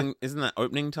that closing. closing? Isn't that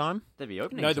opening time? That'd be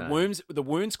opening. No, time. the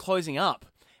womb's closing up,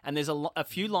 and there's a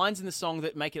few lines in the song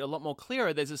that make it a lot more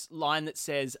clearer. There's this line that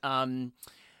says,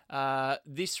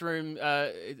 "This room,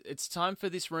 it's time for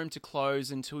this room to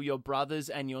close until your brothers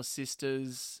and your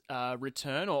sisters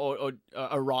return or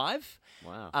arrive."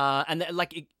 Wow. And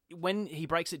when he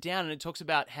breaks it down, and it talks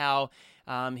about how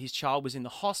his child was in the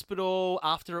hospital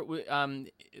after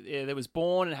it was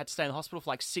born and had to stay in the hospital for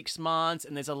like 6 months,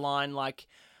 and there's a line like,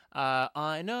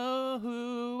 I know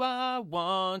who I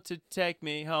want to take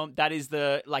me home. That is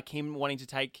him wanting to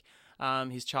take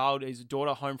his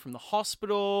daughter home from the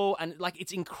hospital. And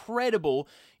it's incredible.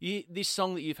 This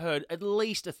song that you've heard at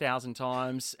least 1,000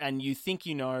 times and you think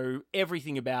you know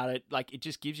everything about it. It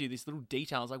just gives you these little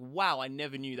details. Wow, I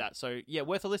never knew that. So yeah,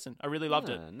 worth a listen. I really loved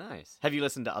it. Nice. Have you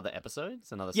listened to other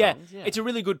episodes and other Yeah, songs? it's a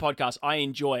really good podcast. I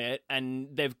enjoy it,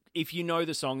 and if you know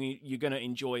the song, you're gonna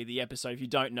enjoy the episode. If you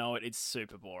don't know it, it's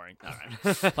super boring. All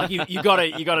right. you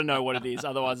gotta know what it is.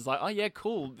 Otherwise, it's oh yeah,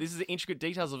 cool. This is the intricate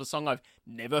details of a song I've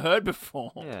never heard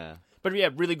before. Yeah. But yeah,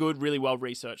 really good, really well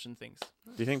researched and things.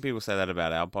 Do you think people say that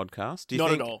about our podcast? Do you Not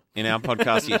think at all. In our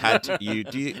podcast, you had to,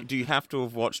 do you have to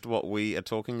have watched what we are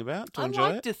talking about to enjoy I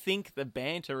like it? to think the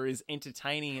banter is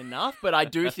entertaining enough, but I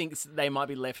do think they might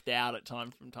be left out at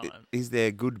time from time. Is there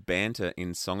good banter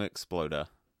in Song Exploder?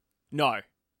 No,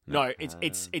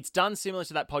 it's done similar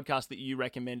to that podcast that you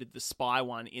recommended, the Spy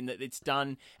one, in that it's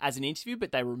done as an interview,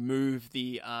 but they remove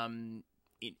the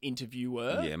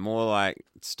interviewer. Yeah, more like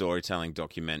storytelling,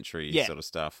 documentary sort of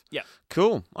stuff. Yeah.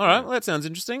 Cool. All right, well, that sounds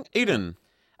interesting. Eden.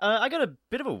 I got a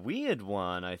bit of a weird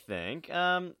one, I think.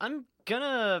 I'm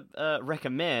gonna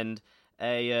recommend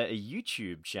a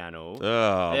YouTube channel.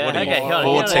 Oh, what are you, okay, hold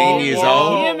on, 14 years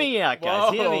old? Hear me out,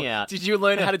 guys. Hear me out. Did you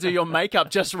learn how to do your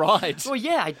makeup just right? Well,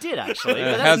 yeah, I did actually.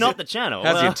 But How's that's not it- the channel.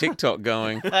 How's your TikTok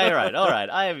going? All right.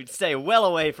 I stay well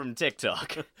away from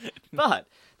TikTok. But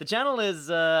the channel is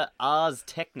Ars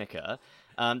Technica.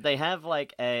 They have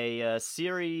a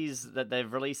series that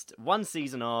they've released one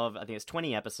season of, I think it's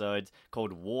 20 episodes,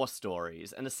 called War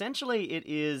Stories. And essentially it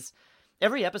is,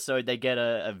 every episode they get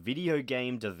a video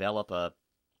game developer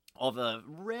of a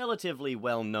relatively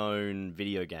well-known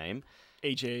video game.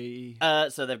 E.g.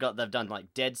 So they've done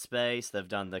Dead Space, they've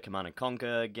done the Command &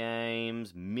 Conquer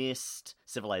games, Myst,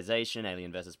 Civilization,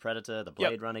 Alien vs. Predator, the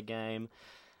Blade Runner game.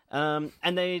 And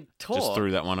they talk. Just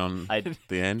threw that one on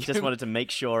the end. Just wanted to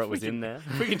make sure it was in there.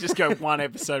 If we can just go one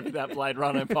episode without Blade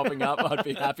Runner popping up, I'd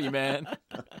be happy, man.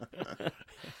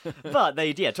 But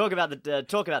they talk about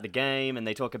the game, and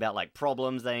they talk about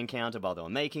problems they encountered while they were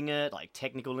making it,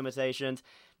 technical limitations.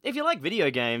 If you like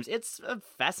video games, it's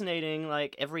fascinating.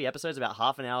 Every episode's about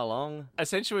half an hour long.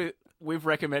 Essentially, we've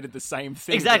recommended the same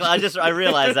thing. Exactly. I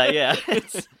realized that. Yeah,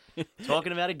 it's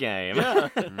talking about a game. Yeah.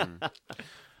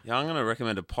 Yeah, I'm going to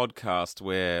recommend a podcast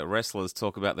where wrestlers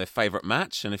talk about their favourite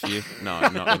match. And if you... No,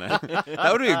 I'm not going to.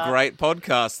 That would be a great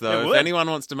podcast, though. If anyone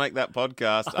wants to make that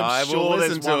podcast, I will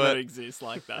listen to one it. that exists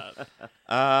like that.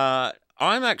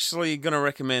 I'm actually going to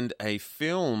recommend a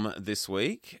film this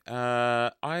week.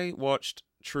 I watched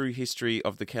True History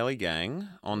of the Kelly Gang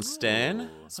on Stan.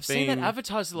 I've seen that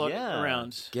advertised a lot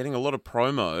around. Getting a lot of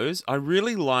promos. I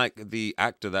really like the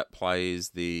actor that plays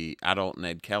the adult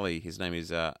Ned Kelly. His name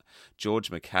is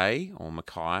George McKay or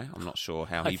Mackay. I'm not sure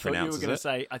how he pronounces it. I thought you were going to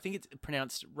say, I think it's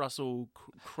pronounced Russell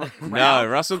Crowe. No,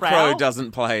 Russell Crowe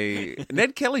doesn't play...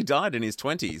 Ned Kelly died in his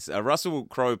 20s. Russell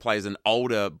Crowe plays an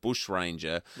older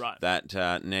bushranger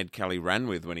that Ned Kelly ran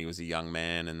with when he was a young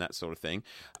man and that sort of thing.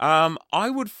 I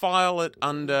would file it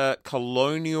under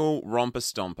Colonial Romper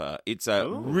Stomper. It's a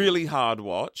really hard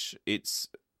watch. It's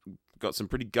got some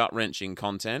pretty gut-wrenching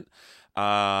content.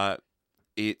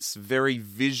 It's very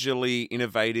visually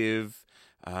innovative,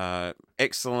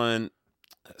 excellent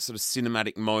sort of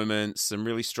cinematic moments, some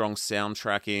really strong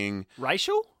soundtracking.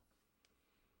 Racial?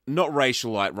 Not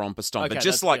racial like Romper Stomper,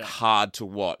 just hard to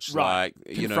watch. Right.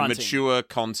 Mature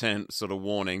content sort of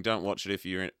warning. Don't watch it if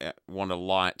you want a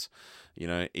light,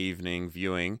 evening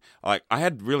viewing. I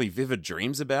had really vivid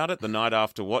dreams about it the night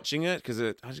after watching it because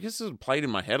I guess it played in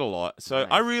my head a lot. So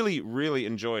I really, really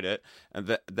enjoyed it. And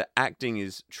the acting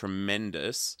is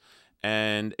tremendous.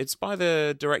 And it's by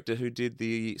the director who did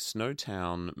the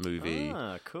Snowtown movie.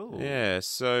 Ah, cool. Yeah,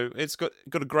 so it's got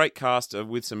a great cast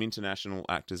with some international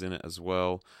actors in it as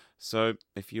well. So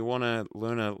if you want to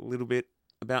learn a little bit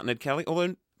about Ned Kelly,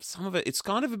 although some of it's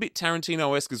kind of a bit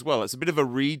Tarantino-esque as well. It's a bit of a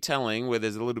retelling where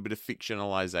there's a little bit of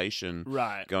fictionalization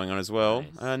going on as well.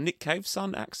 Nice. Nick Cave's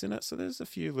son acts in it, so there's a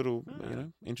few little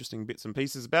interesting bits and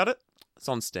pieces about it. It's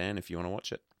on Stan if you want to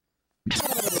watch it.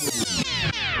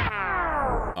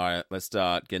 All right, let's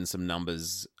start getting some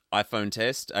numbers. iPhone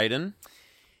test, Aiden.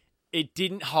 It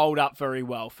didn't hold up very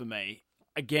well for me.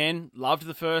 Again, loved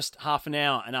the first half an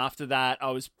hour, and after that,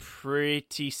 I was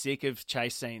pretty sick of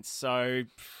chase scenes. So,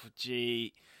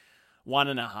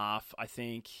 1.5, I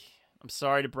think. I'm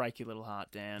sorry to break your little heart,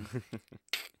 Dan.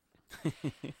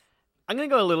 I'm going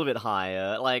to go a little bit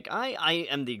higher. Like, I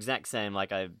am the exact same.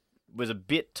 Like, I was a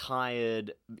bit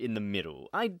tired in the middle.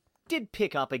 I did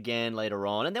pick up again later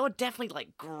on, and there were definitely,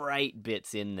 like, great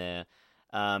bits in there.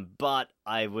 But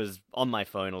I was on my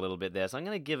phone a little bit there, so I'm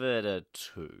going to give it a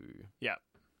 2. Yeah.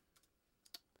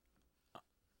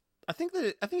 I think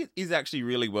it is actually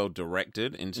really well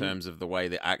directed in terms of the way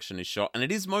the action is shot, and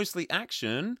it is mostly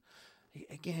action.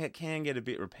 Again, it can get a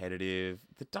bit repetitive.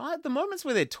 The moments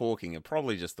where they're talking are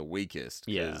probably just the weakest.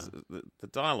 Yeah. The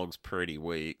dialogue's pretty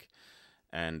weak.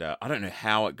 And I don't know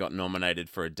how it got nominated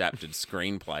for adapted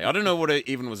screenplay. I don't know what it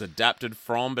even was adapted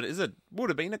from, but would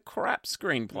have been a crap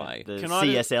screenplay. The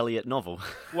C.S. Eliot novel.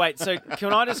 Wait, so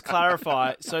can I just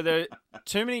clarify? So there are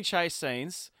too many chase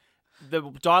scenes, the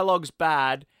dialogue's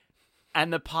bad,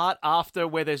 and the part after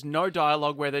where there's no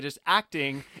dialogue, where they're just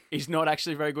acting, is not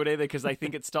actually very good either because they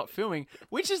think it stopped filming.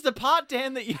 Which is the part,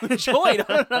 Dan, that you enjoyed?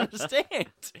 I don't understand.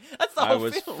 That's the whole film. I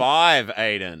was 5,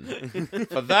 Aiden.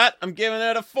 For that, I'm giving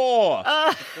it a 4.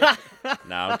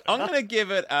 No, I'm gonna give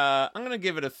it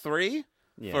a 3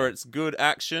 for its good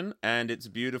action and its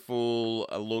beautiful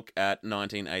look at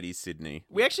 1980s Sydney.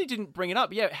 We actually didn't bring it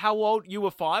up. Yeah, how old you were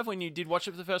 5 when you did watch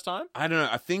it for the first time? I don't know.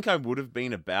 I think I would have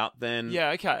been about then. Yeah,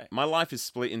 okay. My life is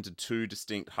split into 2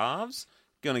 distinct halves.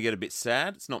 Gonna get a bit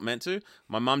sad. It's not meant to.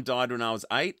 My mum died when I was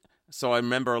 8. So I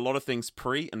remember a lot of things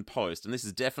pre and post, and this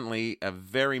is definitely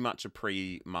very much a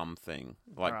pre-mum thing,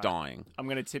 like dying. I'm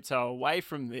going to tiptoe away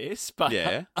from this, but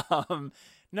yeah.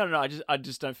 No. I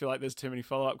just don't feel like there's too many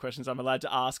follow-up questions I'm allowed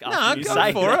to ask after you say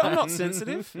No, go for that. it. I'm not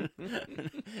sensitive.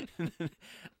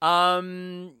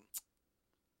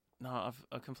 No,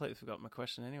 I've completely forgotten my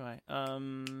question anyway.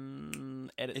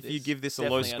 If you give this a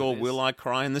low score, will I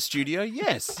cry in the studio?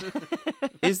 Yes.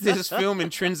 Is this film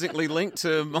intrinsically linked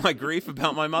to my grief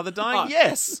about my mother dying?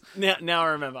 Yes. Now I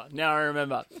remember.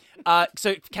 So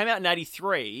it came out in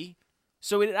 1983.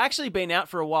 So it had actually been out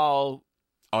for a while.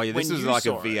 Oh, yeah, this was like a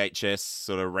saw VHS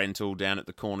sort of rental down at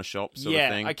the corner shop sort of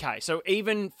thing. Yeah, okay. So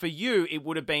even for you, it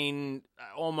would have been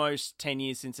almost 10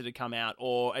 years since it had come out,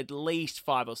 or at least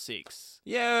 5 or 6.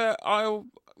 Yeah, I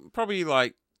probably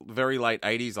like very late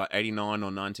 80s, like 89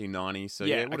 or 1990. So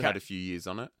yeah, it would have had a few years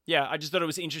on it. Yeah, I just thought it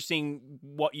was interesting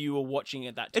what you were watching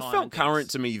at that time. It felt current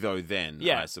to me, though, then,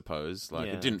 yeah. I suppose. Like,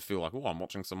 it didn't feel like, I'm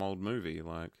watching some old movie.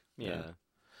 Like,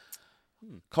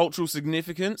 Cultural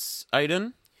significance,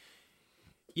 Aiden?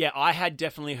 Yeah, I had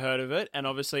definitely heard of it, and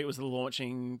obviously it was the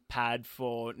launching pad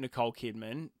for Nicole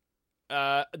Kidman.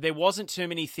 There wasn't too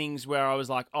many things where I was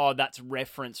like, oh, that's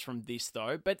reference from this,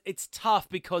 though. But it's tough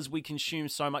because we consume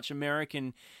so much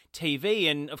American TV,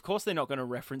 and of course they're not going to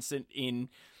reference it in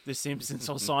The Simpsons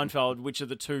or Seinfeld, which are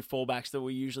the 2 fallbacks that we're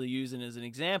usually using as an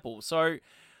example. So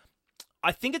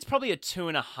I think it's probably a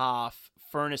 2.5.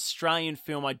 For an Australian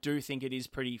film, I do think it is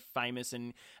pretty famous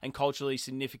and culturally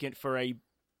significant for a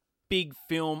big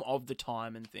film of the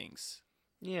time and things.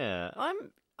 Yeah,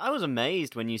 I was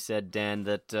amazed when you said, Dan,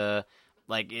 that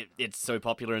it's so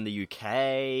popular in the UK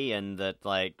and that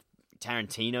like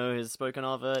Tarantino has spoken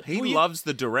of it. He loves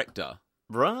the director.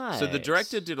 Right. So the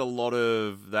director did a lot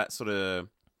of that sort of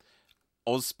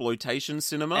Ozploitation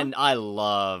cinema. And I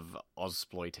love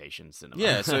Ozploitation cinema.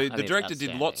 Yeah, so the director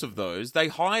did lots of those. They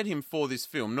hired him for this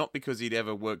film, not because he'd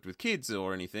ever worked with kids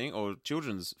or anything, or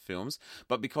children's films,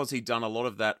 but because he'd done a lot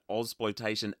of that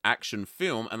Ozploitation action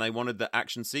film, and they wanted the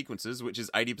action sequences, which is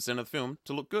 80% of the film,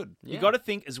 to look good. Yeah. You got to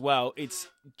think as well, it's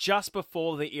just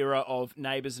before the era of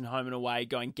Neighbours and Home and Away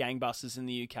going gangbusters in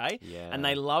the UK. Yeah. And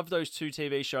they love those 2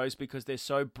 TV shows because they're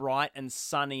so bright and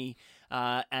sunny,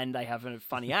 and they have a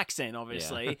funny accent,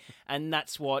 obviously. Yeah. And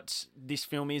that's what this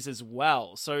film is as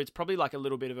well. So it's probably like a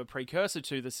little bit of a precursor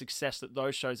to the success that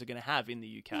those shows are going to have in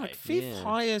the UK. Like 5th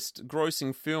highest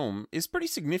grossing film is pretty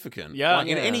significant. Yeah. Like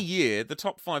in any year, the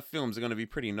top 5 films are going to be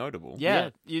pretty notable.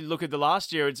 Yeah. You look at the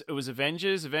last year, it was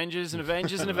Avengers, and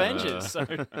Avengers. So.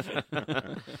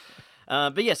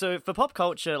 But yeah, so for pop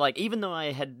culture, like, even though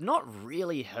I had not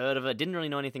really heard of it, didn't really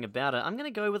know anything about it, I'm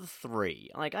going to go with a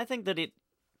 3. Like, I think that it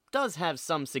does have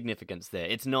some significance there.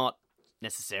 It's not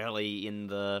necessarily in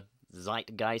the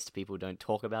zeitgeist. People don't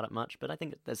talk about it much, but I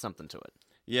think there's something to it.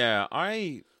 Yeah,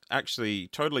 I actually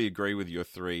totally agree with your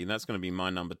 3, and that's going to be my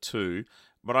number 2.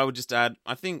 But I would just add,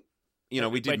 I think,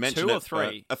 we did mention 2 or it.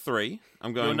 3? A 3.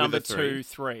 I'm going Your number with a 3. 2,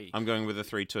 3. I'm going with a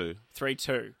 3-2.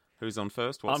 3-2. Who's on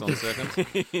first? What's on second?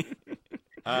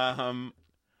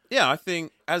 Yeah, I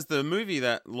think as the movie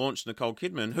that launched Nicole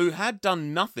Kidman, who had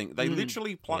done nothing, they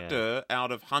literally plucked her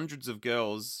out of hundreds of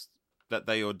girls that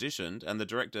they auditioned, and the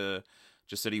director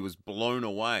just said he was blown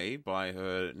away by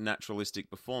her naturalistic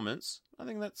performance. I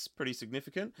think that's pretty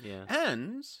significant. Yeah.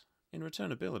 And in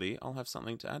returnability, I'll have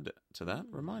something to add to that.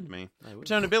 Remind me.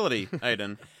 Returnability,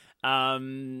 Aiden.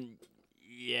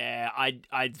 Yeah, I'd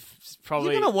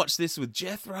probably... You're going to watch this with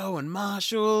Jethro and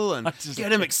Marshall and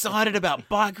get him excited about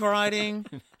bike riding.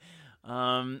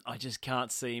 I just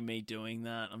can't see me doing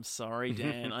that. I'm sorry,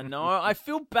 Dan. I know. I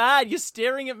feel bad. You're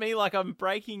staring at me like I'm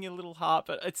breaking your little heart,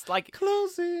 but it's like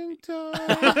closing time.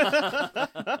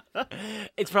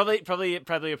 It's probably a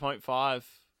 0.5.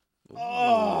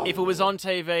 Oh. If it was on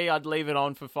TV, I'd leave it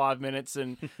on for 5 minutes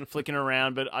and flicking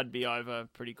around, but I'd be over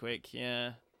pretty quick.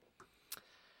 Yeah.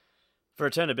 For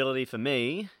returnability for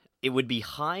me, it would be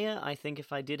higher, I think,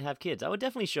 if I did have kids. I would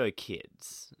definitely show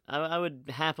kids. I would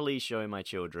happily show my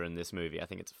children this movie. I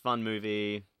think it's a fun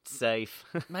movie, safe.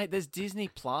 Mate, there's Disney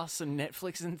Plus and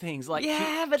Netflix and things like.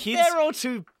 Yeah, but kids... they're all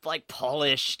too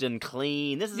polished and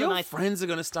clean. This is Your a nice. Friends are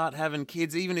going to start having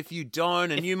kids, even if you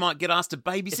don't, and you might get asked to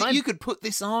babysit. You could put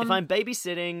this on. If I'm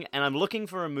babysitting and I'm looking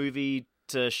for a movie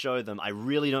to show them, I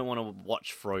really don't want to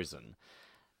watch Frozen.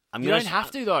 You don't have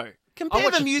to though.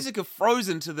 Compare the music of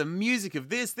Frozen to the music of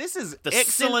this. This is the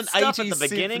excellent synth 80s at the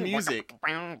beginning music.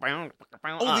 All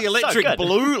the electric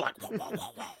blue,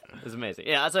 It's amazing.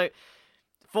 Yeah, so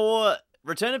for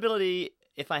returnability,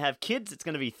 if I have kids, it's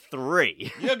going to be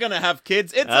 3. You're going to have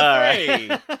kids. It's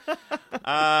a 3.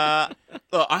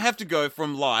 Look, I have to go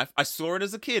from life. I saw it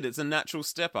as a kid. It's a natural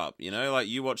step up. Like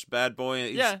you watched Bad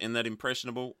Boy in that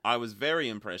impressionable. I was very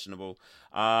impressionable.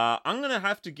 I'm going to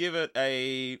have to give it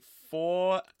a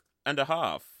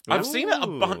 4.5. I've seen it a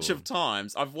bunch of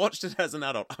times. I've watched it as an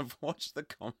adult. I've watched the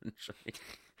commentary.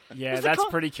 Yeah, that's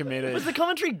pretty committed. Was the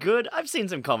commentary good? I've seen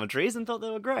some commentaries and thought they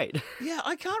were great. Yeah,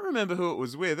 I can't remember who it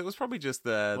was with. It was probably just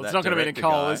the. Well, it's not going to be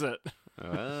Nicole, is it?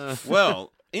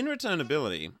 Well, in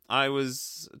returnability, I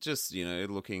was just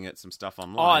looking at some stuff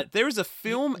online. There is a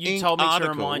film. You told me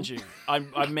article. to remind you. I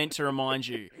meant to remind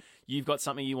you. You've got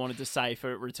something you wanted to say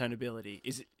for returnability.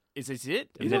 Is this it?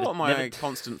 You know what my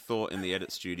constant thought in the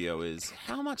edit studio is?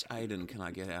 How much Aiden can I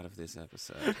get out of this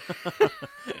episode?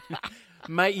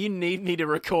 Mate, you need me to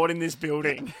record in this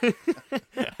building.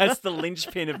 That's the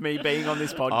linchpin of me being on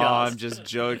this podcast. Oh, I'm just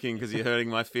joking because you're hurting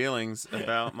my feelings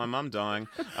about my mum dying.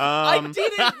 I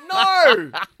didn't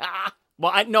know.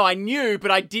 Well, I knew,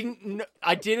 but I didn't.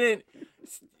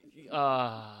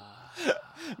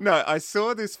 No, I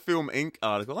saw this Film Inc.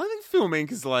 article. I think Film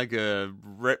Inc. is like a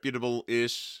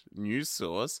reputable-ish news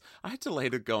source. I had to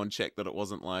later go and check that it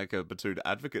wasn't like a Batuta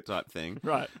Advocate type thing.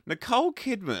 Right. Nicole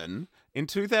Kidman, in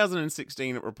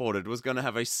 2016, it reported, was going to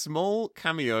have a small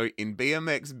cameo in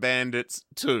BMX Bandits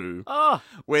 2,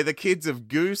 where the kids of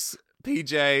Goose,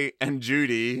 PJ, and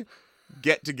Judy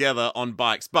get together on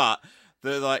bikes. But...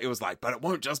 it was like, but it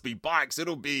won't just be bikes.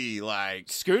 It'll be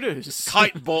like scooters,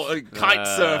 kite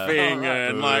surfing,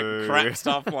 and like crap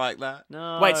stuff like that.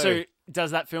 No. Wait, so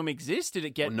does that film exist? Did it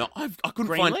get? No, I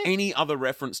couldn't find any other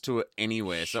reference to it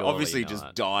anywhere. So obviously, it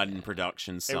just died in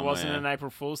production somewhere. It wasn't an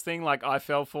April Fool's thing like I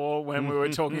fell for when we were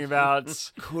talking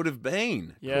about. Could have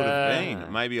been. Yeah. Could have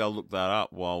been. Maybe I'll look that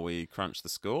up while we crunch the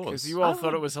scores. Because you all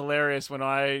thought it was hilarious when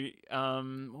I.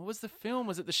 What was the film?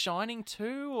 Was it The Shining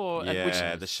 2 or?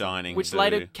 Yeah, The Shining. Which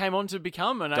later came on to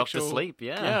become an actual. Dr. Sleep.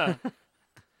 Yeah.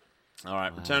 All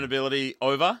right, returnability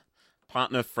over.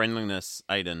 Partner friendliness,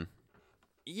 Aiden.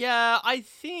 Yeah, I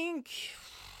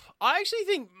actually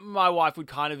think my wife would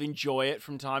kind of enjoy it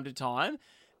from time to time.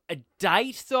 A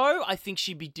date, though, I think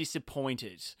she'd be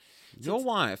disappointed. Your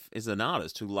wife is an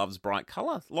artist who loves bright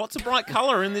colour. Lots of bright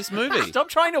colour in this movie. Stop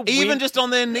trying to win. Even just on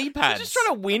their knee pads. You're just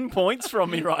trying to win points from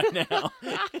me right now.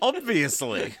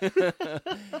 Obviously.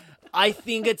 I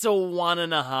think it's a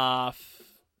 1.5.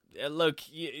 Look,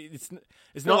 it's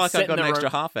not like I got an extra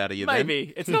half out of you. Maybe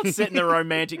then. It's not setting the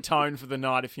romantic tone for the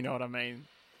night, if you know what I mean.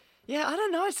 Yeah, I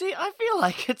don't know. See, I feel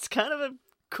like it's kind of a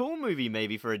cool movie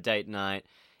maybe for a date night.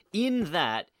 In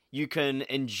that you can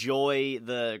enjoy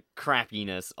the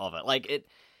crappiness of it. Like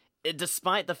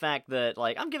despite the fact that,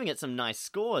 like, I'm giving it some nice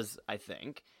scores, I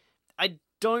think, I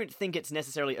don't think it's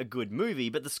necessarily a good movie,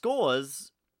 but the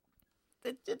scores,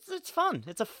 it's fun.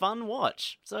 It's a fun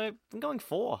watch. So I'm going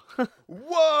 4.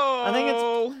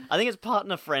 Whoa! I think it's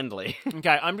partner friendly.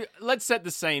 Okay, let's set the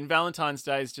scene. Valentine's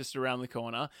Day is just around the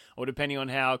corner, or depending on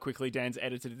how quickly Dan's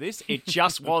edited this, it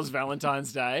just was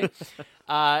Valentine's Day.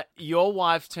 Your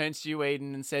wife turns to you,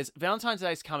 Eden, and says, Valentine's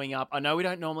Day is coming up. I know we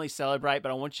don't normally celebrate,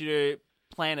 but I want you to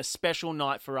plan a special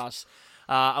night for us.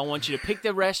 I want you to pick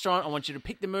the restaurant. I want you to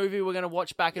pick the movie we're going to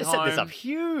watch back at home. Set this up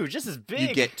huge. This is big.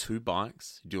 You get 2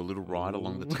 bikes. You do a little ride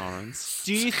along the Torrens.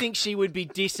 Do you think she would be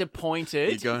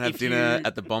disappointed? You go and have dinner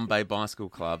at the Bombay Bicycle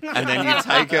Club, and then you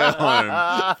take her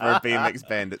home for a BMX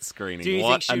Bandit screening. Do you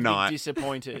what think she'd a night. be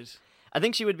disappointed? I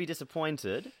think she would be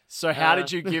disappointed. So how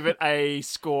did you give it a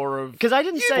score of... Because I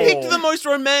didn't You say... picked the most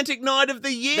romantic night of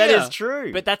the year. That is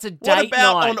true. But that's a What date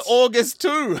about night. on August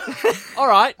 2? All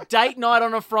right, date night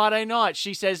on a Friday night.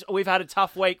 She says, we've had a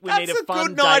tough week. We need That's a fun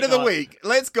good night date of the week.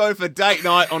 Let's go for date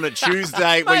night on a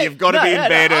Tuesday where you've got to be in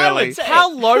bed early.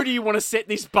 How low do you want to set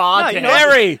this bar down?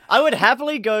 Harry! I would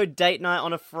happily go date night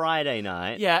on a Friday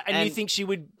night. Yeah, and you think she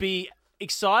would be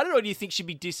excited, or do you think she'd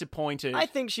be disappointed? I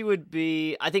think she would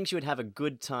have a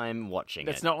good time watching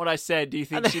That's it. not what I said. Do you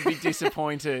think she'd be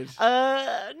disappointed? No,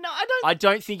 I don't. I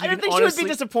don't think you I don't can think honestly... she would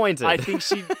be disappointed.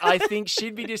 I think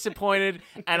she'd be disappointed,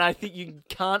 and I think you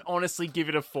can't honestly give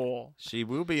it a 4. She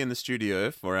will be in the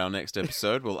studio for our next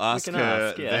episode. We'll ask can her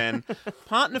ask, yeah. then.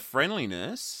 Partner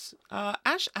friendliness.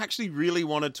 Ash actually really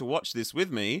wanted to watch this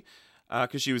with me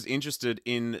because she was interested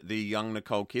in the young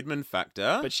Nicole Kidman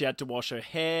factor. But she had to wash her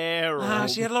hair. Or...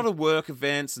 She had a lot of work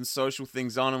events and social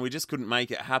things on, and we just couldn't make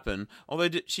it happen. Although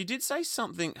she did say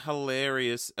something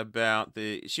hilarious about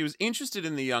she was interested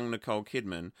in the young Nicole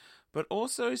Kidman, but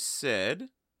also said,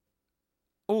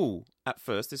 at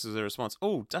first, this was her response,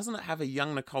 doesn't it have a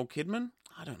young Nicole Kidman?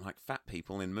 I don't like fat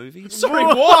people in movies. Sorry,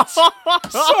 what?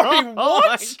 Sorry, what? Oh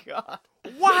my God.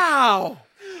 Wow.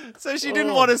 So she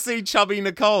didn't want to see chubby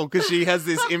Nicole because she has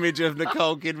this image of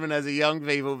Nicole Kidman as a young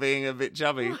people being a bit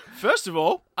chubby. First of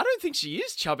all, I don't think she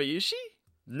is chubby, is she?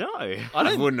 No.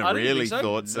 I wouldn't have don't really think so.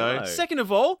 thought so. No. Second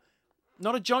of all,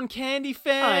 not a John Candy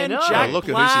fan. I know. Jack Oh, look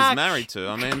at Black. who she's married to.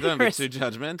 I mean, don't be too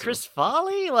judgmental. Chris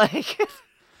Farley? Like...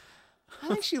 I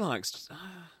think she likes...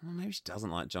 well, maybe she doesn't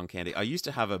like John Candy. I used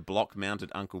to have a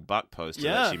block-mounted Uncle Buck poster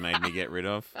Yeah. that she made me get rid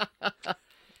of.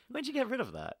 When'd you get rid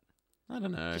of that? I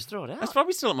don't know. Just throw it out. It's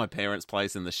probably still at my parents'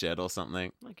 place in the shed or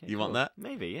something. Okay, You want cool. that?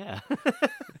 Maybe, yeah.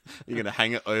 You're going to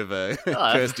hang it over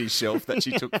Kirsty's shelf that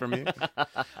she took from you.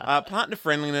 Partner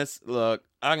friendliness, look,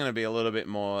 I'm going to be a little bit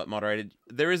more moderated.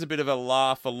 There is a bit of a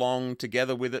laugh along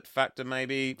together with it factor,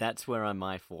 maybe. That's where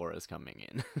my 4 is coming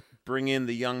in. Bring in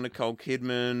the young Nicole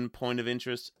Kidman, point of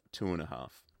interest,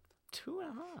 2.5. 2.5.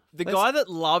 The guy that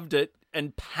loved it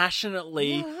and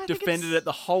passionately Yeah, I think defended it's- it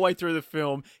the whole way through the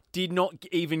film did not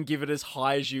even give it as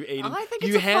high as you, Eden. I think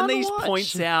you it's a hand fun these watch.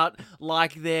 points out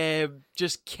like they're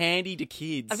just candy to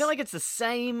kids. I feel like it's the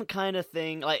same kind of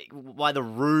thing, like why The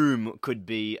Room could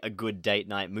be a good date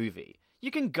night movie. You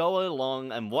can go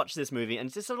along and watch this movie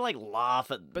and just sort of like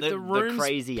laugh at but the Room's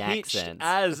crazy pitched accents.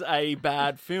 as a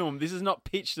bad film. This is not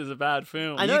pitched as a bad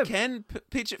film. I know. You can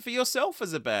pitch it for yourself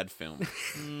as a bad film.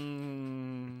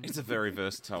 Mm. It's a very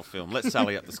versatile film. Let's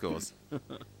tally up the scores.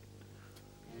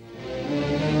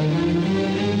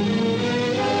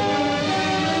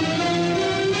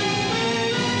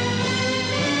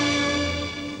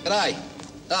 G'day.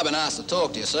 I've been asked to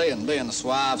talk to you, see, and being the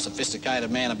suave,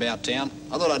 sophisticated man about town,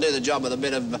 I thought I'd do the job with a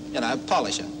bit of,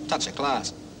 polish, a touch of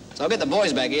class. So I'll get the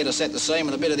boys back here to set the scene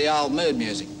with a bit of the old mood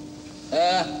music.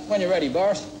 When you're ready,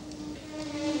 Boris.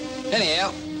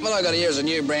 Anyhow, what I got here is a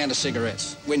new brand of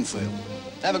cigarettes, Winfield.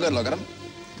 Have a good look at them.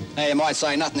 Now, you might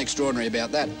say nothing extraordinary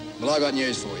about that, but I got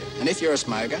news for you. And if you're a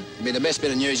smoker, it'll be the best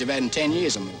bit of news you've had in 10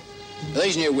 years or more.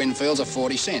 These new Winfields are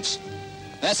 40 cents.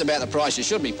 That's about the price you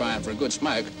should be paying for a good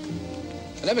smoke.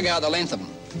 But have a go at the length of them.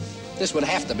 This would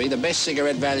have to be the best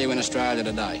cigarette value in Australia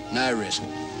today. No risk.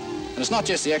 And it's not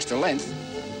just the extra length.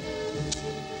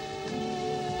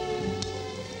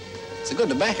 It's a good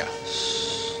tobacco.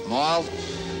 Mild,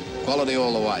 quality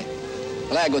all the way.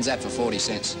 Well, how good's that for 40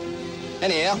 cents?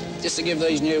 Anyhow, just to give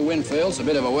these new Winfields a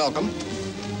bit of a welcome,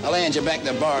 I'll hand you back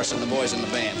to Boris and the boys in the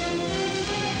band.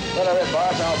 Let her rip,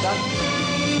 Boris, all done.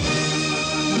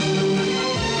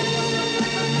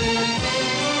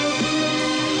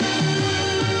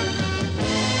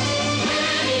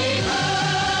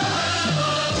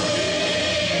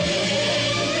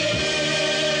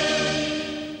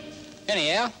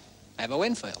 Anyhow, have a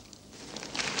Winfield.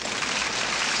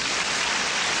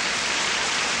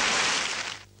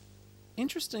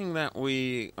 Interesting that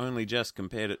we only just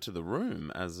compared it to The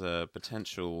Room as a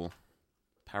potential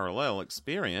parallel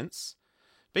experience.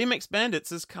 BMX Bandits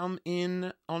has come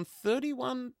in on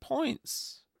 31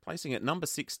 points, placing it number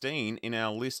 16 in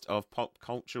our list of pop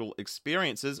cultural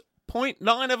experiences,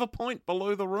 0.9 of a point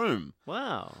below The Room.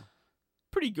 Wow.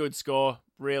 Pretty good score,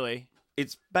 really.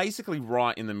 It's basically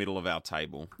right in the middle of our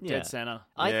table. Dead center.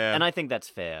 And I think that's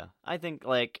fair. I think,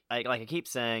 like I keep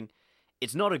saying,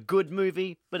 it's not a good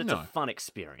movie, but it's a fun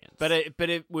experience. But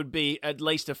it would be at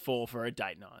least a 4 for a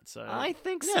date night. So I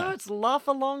think so. It's laugh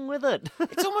along with it.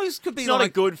 It's almost could be it's not a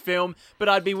good film, but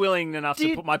I'd be willing enough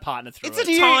to put my partner through it's it.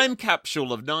 It's a time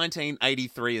capsule of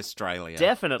 1983 Australia.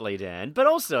 Definitely, Dan. But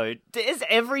also, is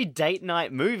every date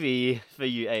night movie for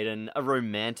you, Aiden, a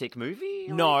romantic movie?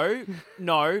 No,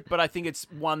 but I think it's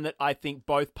one that I think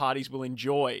both parties will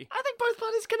enjoy. I think both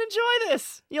parties can enjoy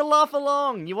this. You laugh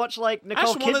along. You watch, like,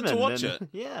 Nicole Kidman. Wanted to watch it.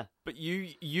 Yeah. But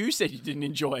you said you didn't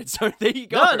enjoy it, so there you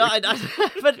go. No,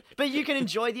 but you can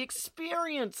enjoy the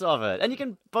experience of it. And you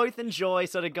can both enjoy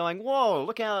sort of going, whoa,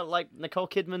 look how, like, Nicole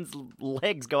Kidman's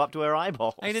legs go up to her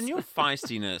eyeballs. Aiden, your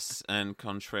feistiness and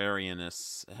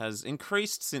contrarianness has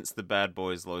increased since the Bad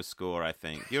Boys low score, I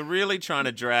think. You're really trying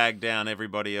to drag down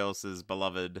everybody else's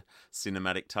beloved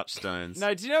cinematic touchstones.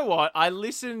 No, do you know what? I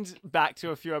listened back to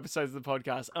a few episodes of the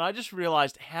podcast, and I just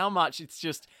realised how much it's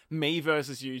just me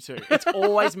versus you two. It's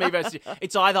always me versus you.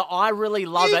 It's either I really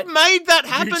love it. You made that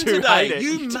happen today. It.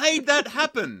 You made that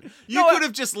happen. You could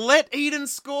have just let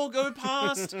Eden's score go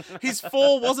past. His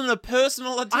 4 wasn't a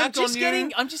personal attack on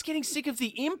you. I'm just getting sick of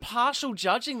the impartial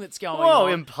judging that's going on. Whoa,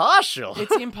 impartial.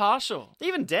 It's impartial.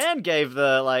 Even Dan gave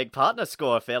the partner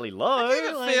score fairly low. I gave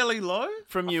it fairly low.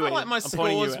 From you, I feel like my I'm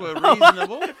scores were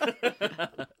reasonable.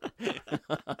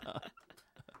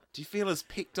 Do you feel as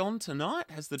picked on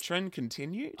tonight? Has the trend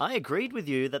continued? I agreed with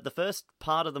you that the first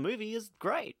part of the movie is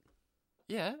great.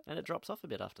 Yeah. And it drops off a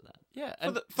bit after that. Yeah.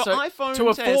 For so, iPhone to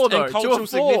a test 4, though, and cultural to a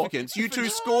 4. significance, you two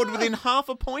scored within half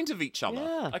a point of each other.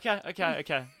 Yeah. Okay.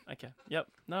 Yep.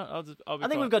 No, I'll be I think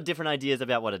quiet. we've got different ideas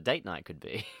about what a date night could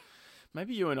be.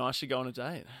 Maybe you and I should go on a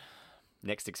date.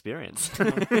 Next experience.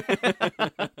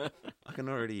 I can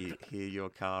already hear your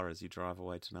car as you drive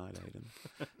away tonight, Aiden.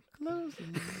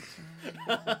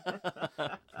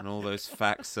 And all those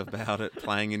facts about it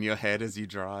playing in your head as you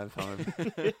drive home.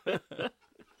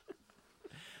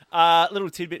 Little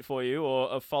tidbit for you, or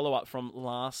a follow-up from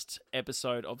last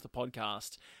episode of the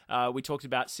podcast. We talked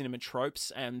about cinema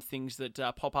tropes and things that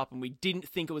pop up, and we didn't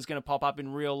think it was going to pop up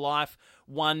in real life.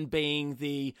 One being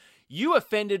the, you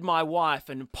offended my wife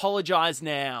and apologize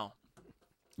now.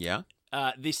 Yeah?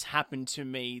 This happened to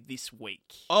me this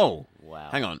week. Oh, wow.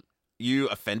 Hang on. You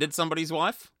offended somebody's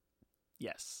wife?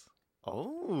 Yes.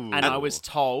 Oh. And I was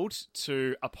told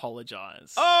to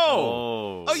apologize.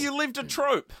 Oh, you lived a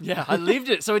trope. Yeah, I lived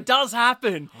it. So it does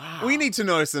happen. Wow. We need to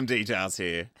know some details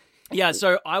here. Yeah,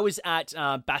 so I was at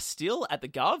Bastille at the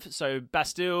Gov. So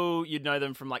Bastille, you'd know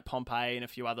them from like Pompeii and a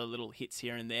few other little hits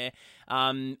here and there.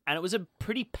 And it was a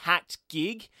pretty packed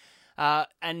gig.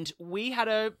 And we had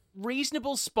a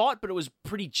reasonable spot, but it was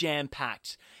pretty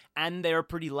jam-packed. And they're a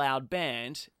pretty loud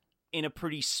band in a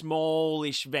pretty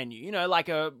smallish venue. You know, like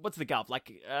what's the Gov?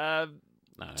 Like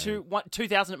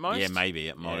 2,000 at most? Yeah, maybe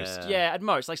at most. Yeah, at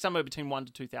most. Like somewhere between 1,000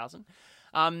 to 2,000.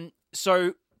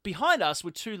 So behind us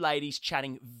were two ladies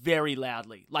chatting very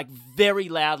loudly. Like very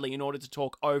loudly in order to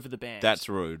talk over the band. That's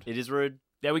rude. It is rude.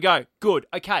 There we go. Good.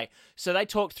 Okay. So they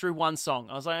talked through one song.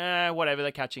 I was like, whatever,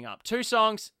 they're catching up. 2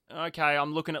 songs. Okay,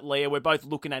 I'm looking at Leah. We're both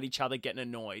looking at each other, getting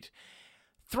annoyed.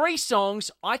 3 songs,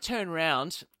 I turn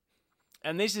around,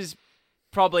 and this is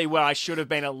probably where I should have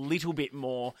been a little bit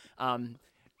more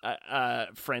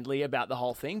friendly about the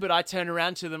whole thing, but I turn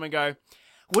around to them and go,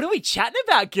 what are we chatting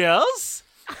about, girls?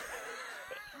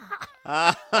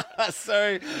 Wow.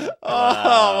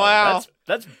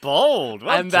 That's bold.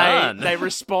 Well and done. they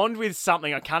respond with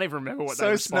something. I can't even remember what So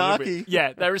they responded snarky. with.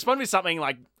 Yeah, they respond with something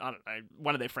like, I don't know,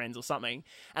 one of their friends or something.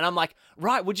 And I'm like,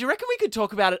 right, would you reckon we could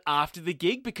talk about it after the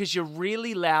gig? Because you're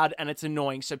really loud and it's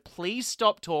annoying. So please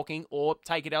stop talking or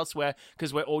take it elsewhere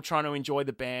because we're all trying to enjoy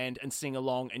the band and sing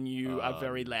along and you are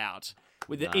very loud.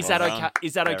 Is that okay?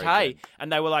 Is that Very okay? good.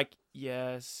 And they were like,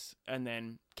 yes. And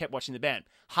then kept watching the band.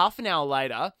 Half an hour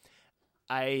later,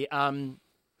 how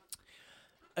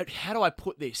do I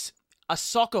put this? A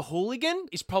soccer hooligan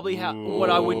is probably what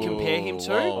I would compare him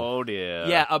to. Oh dear.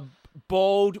 Yeah, a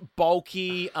bald,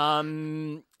 bulky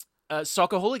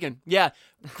soccer hooligan. Yeah,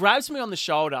 grabs me on the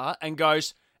shoulder and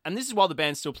goes, and this is while the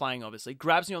band's still playing, obviously,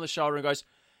 grabs me on the shoulder and goes,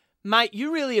 mate,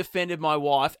 you really offended my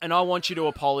wife and I want you to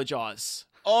apologise.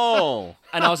 Oh.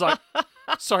 And I was like,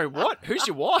 sorry, what? Who's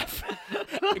your wife?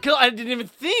 Because I didn't even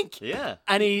think. Yeah.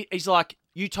 And he's like,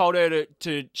 you told her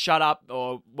to shut up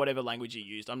or whatever language you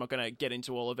used. I'm not going to get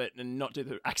into all of it and not do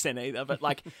the accent either. But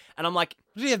like, and I'm like,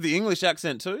 Did he have the English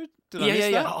accent too? Did I miss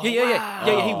yeah. that?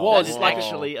 Yeah, he was. That is like,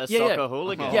 actually a soccer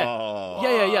hooligan.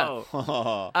 Yeah.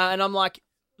 And I'm like,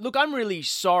 look, I'm really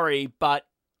sorry, but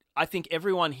I think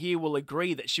everyone here will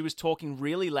agree that she was talking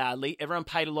really loudly. Everyone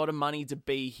paid a lot of money to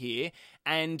be here,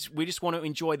 and we just want to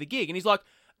enjoy the gig. And he's like,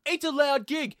 it's a loud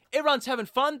gig. Everyone's having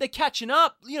fun. They're catching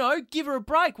up. You know, give her a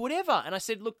break, whatever. And I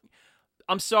said, look,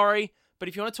 I'm sorry, but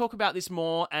if you want to talk about this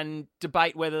more and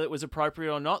debate whether it was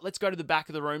appropriate or not, let's go to the back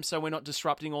of the room so we're not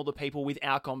disrupting all the people with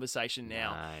our conversation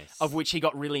now. Nice. Of which he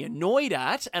got really annoyed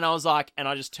at. And I was like, and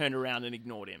I just turned around and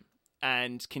ignored him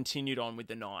and continued on with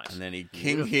the night. And then he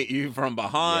king hit you from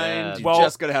behind. Yeah. You Well-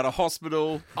 just got out of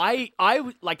hospital. I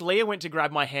like Leah went to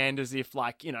grab my hand as if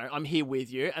like, you know, I'm here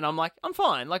with you, and I'm like, I'm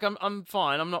fine. Like I'm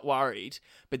fine. I'm not worried.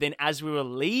 But then as we were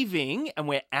leaving and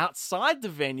we're outside the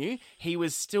venue, he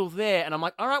was still there, and I'm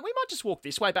like, all right, we might just walk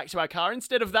this way back to our car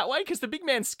instead of that way because the big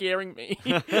man's scaring me.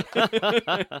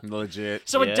 Legit.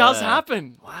 So it does Yeah.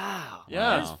 happen. Wow.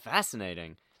 Yeah. That is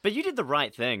fascinating. But you did the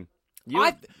right thing.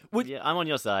 I'm on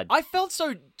your side. I felt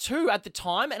so too at the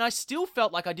time, and I still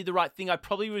felt like I did the right thing. I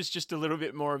probably was just a little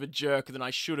bit more of a jerk than I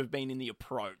should have been in the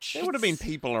approach. There would have been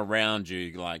people around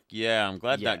you like, yeah, I'm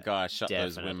glad Yeah, that guy shut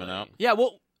those women definitely. up. Yeah,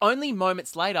 well, only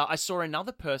moments later, I saw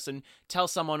another person tell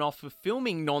someone off for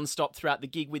filming non-stop throughout the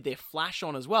gig with their flash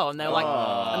on as well, and they were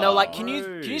like, "Can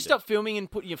you stop filming and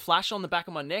put your flash on the back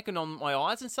of my neck and on my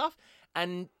eyes and stuff?"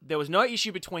 And there was no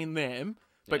issue between them.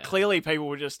 But clearly people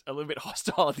were just a little bit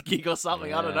hostile at the gig or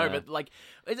something. I don't know. But like,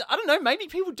 I don't know. Maybe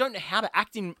people don't know how to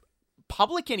act in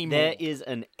public anymore. There is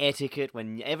an etiquette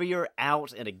whenever you're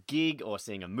out at a gig or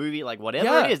seeing a movie, like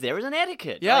whatever it is, there is an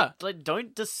etiquette. Yeah. Like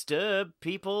don't disturb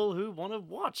people who want to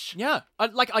watch. Yeah.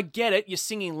 I get it. You're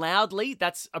singing loudly.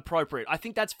 That's appropriate. I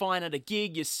think that's fine at a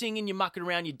gig. You're singing, you're mucking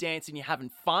around, you're dancing, you're having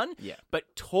fun. Yeah.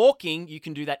 But talking, you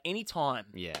can do that anytime.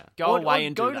 Yeah. Go away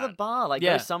and go do to that. the bar, like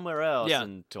Yeah. go somewhere else Yeah.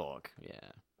 and talk. Yeah.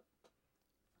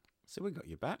 So we got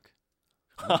your back.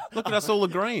 Look at us all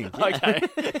agreeing. Okay.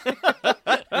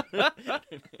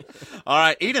 All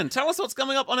right, Eden, tell us what's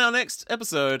coming up on our next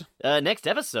episode. Next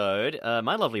episode,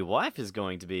 my lovely wife is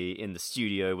going to be in the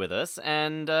studio with us,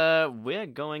 and we're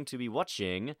going to be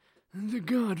watching The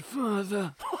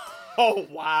Godfather. Oh,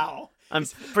 wow. I'm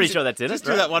pretty sure that's in Just it.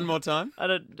 do right? that one more time. I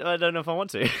don't know if I want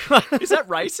to. Is that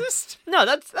racist? No,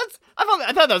 that's.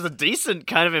 I thought that was a decent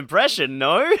kind of impression.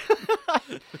 No,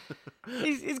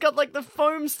 he's got like the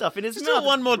foam stuff in his Just mouth. do it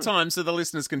one more time so the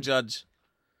listeners can judge.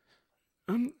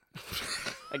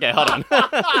 Okay, hold on.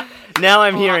 Now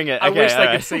I'm hearing it. Okay, I wish they all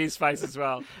right. could see his face as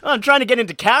well. I'm trying to get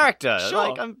into character.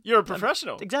 Sure. Like, You're a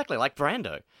professional. Exactly, like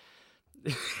Brando.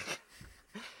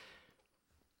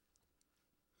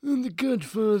 I'm the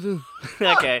Godfather.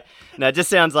 Okay, no, it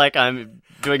just sounds like I'm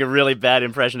doing a really bad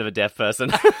impression of a deaf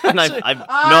person, and I'm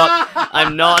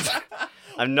not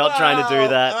trying to do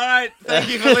that. All right, thank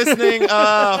you for listening.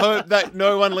 Hope that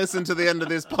no one listened to the end of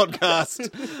this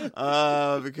podcast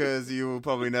because you will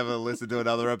probably never listen to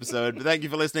another episode. But thank you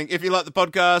for listening. If you like the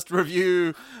podcast,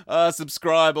 review,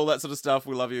 subscribe, all that sort of stuff.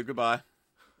 We love you. Goodbye.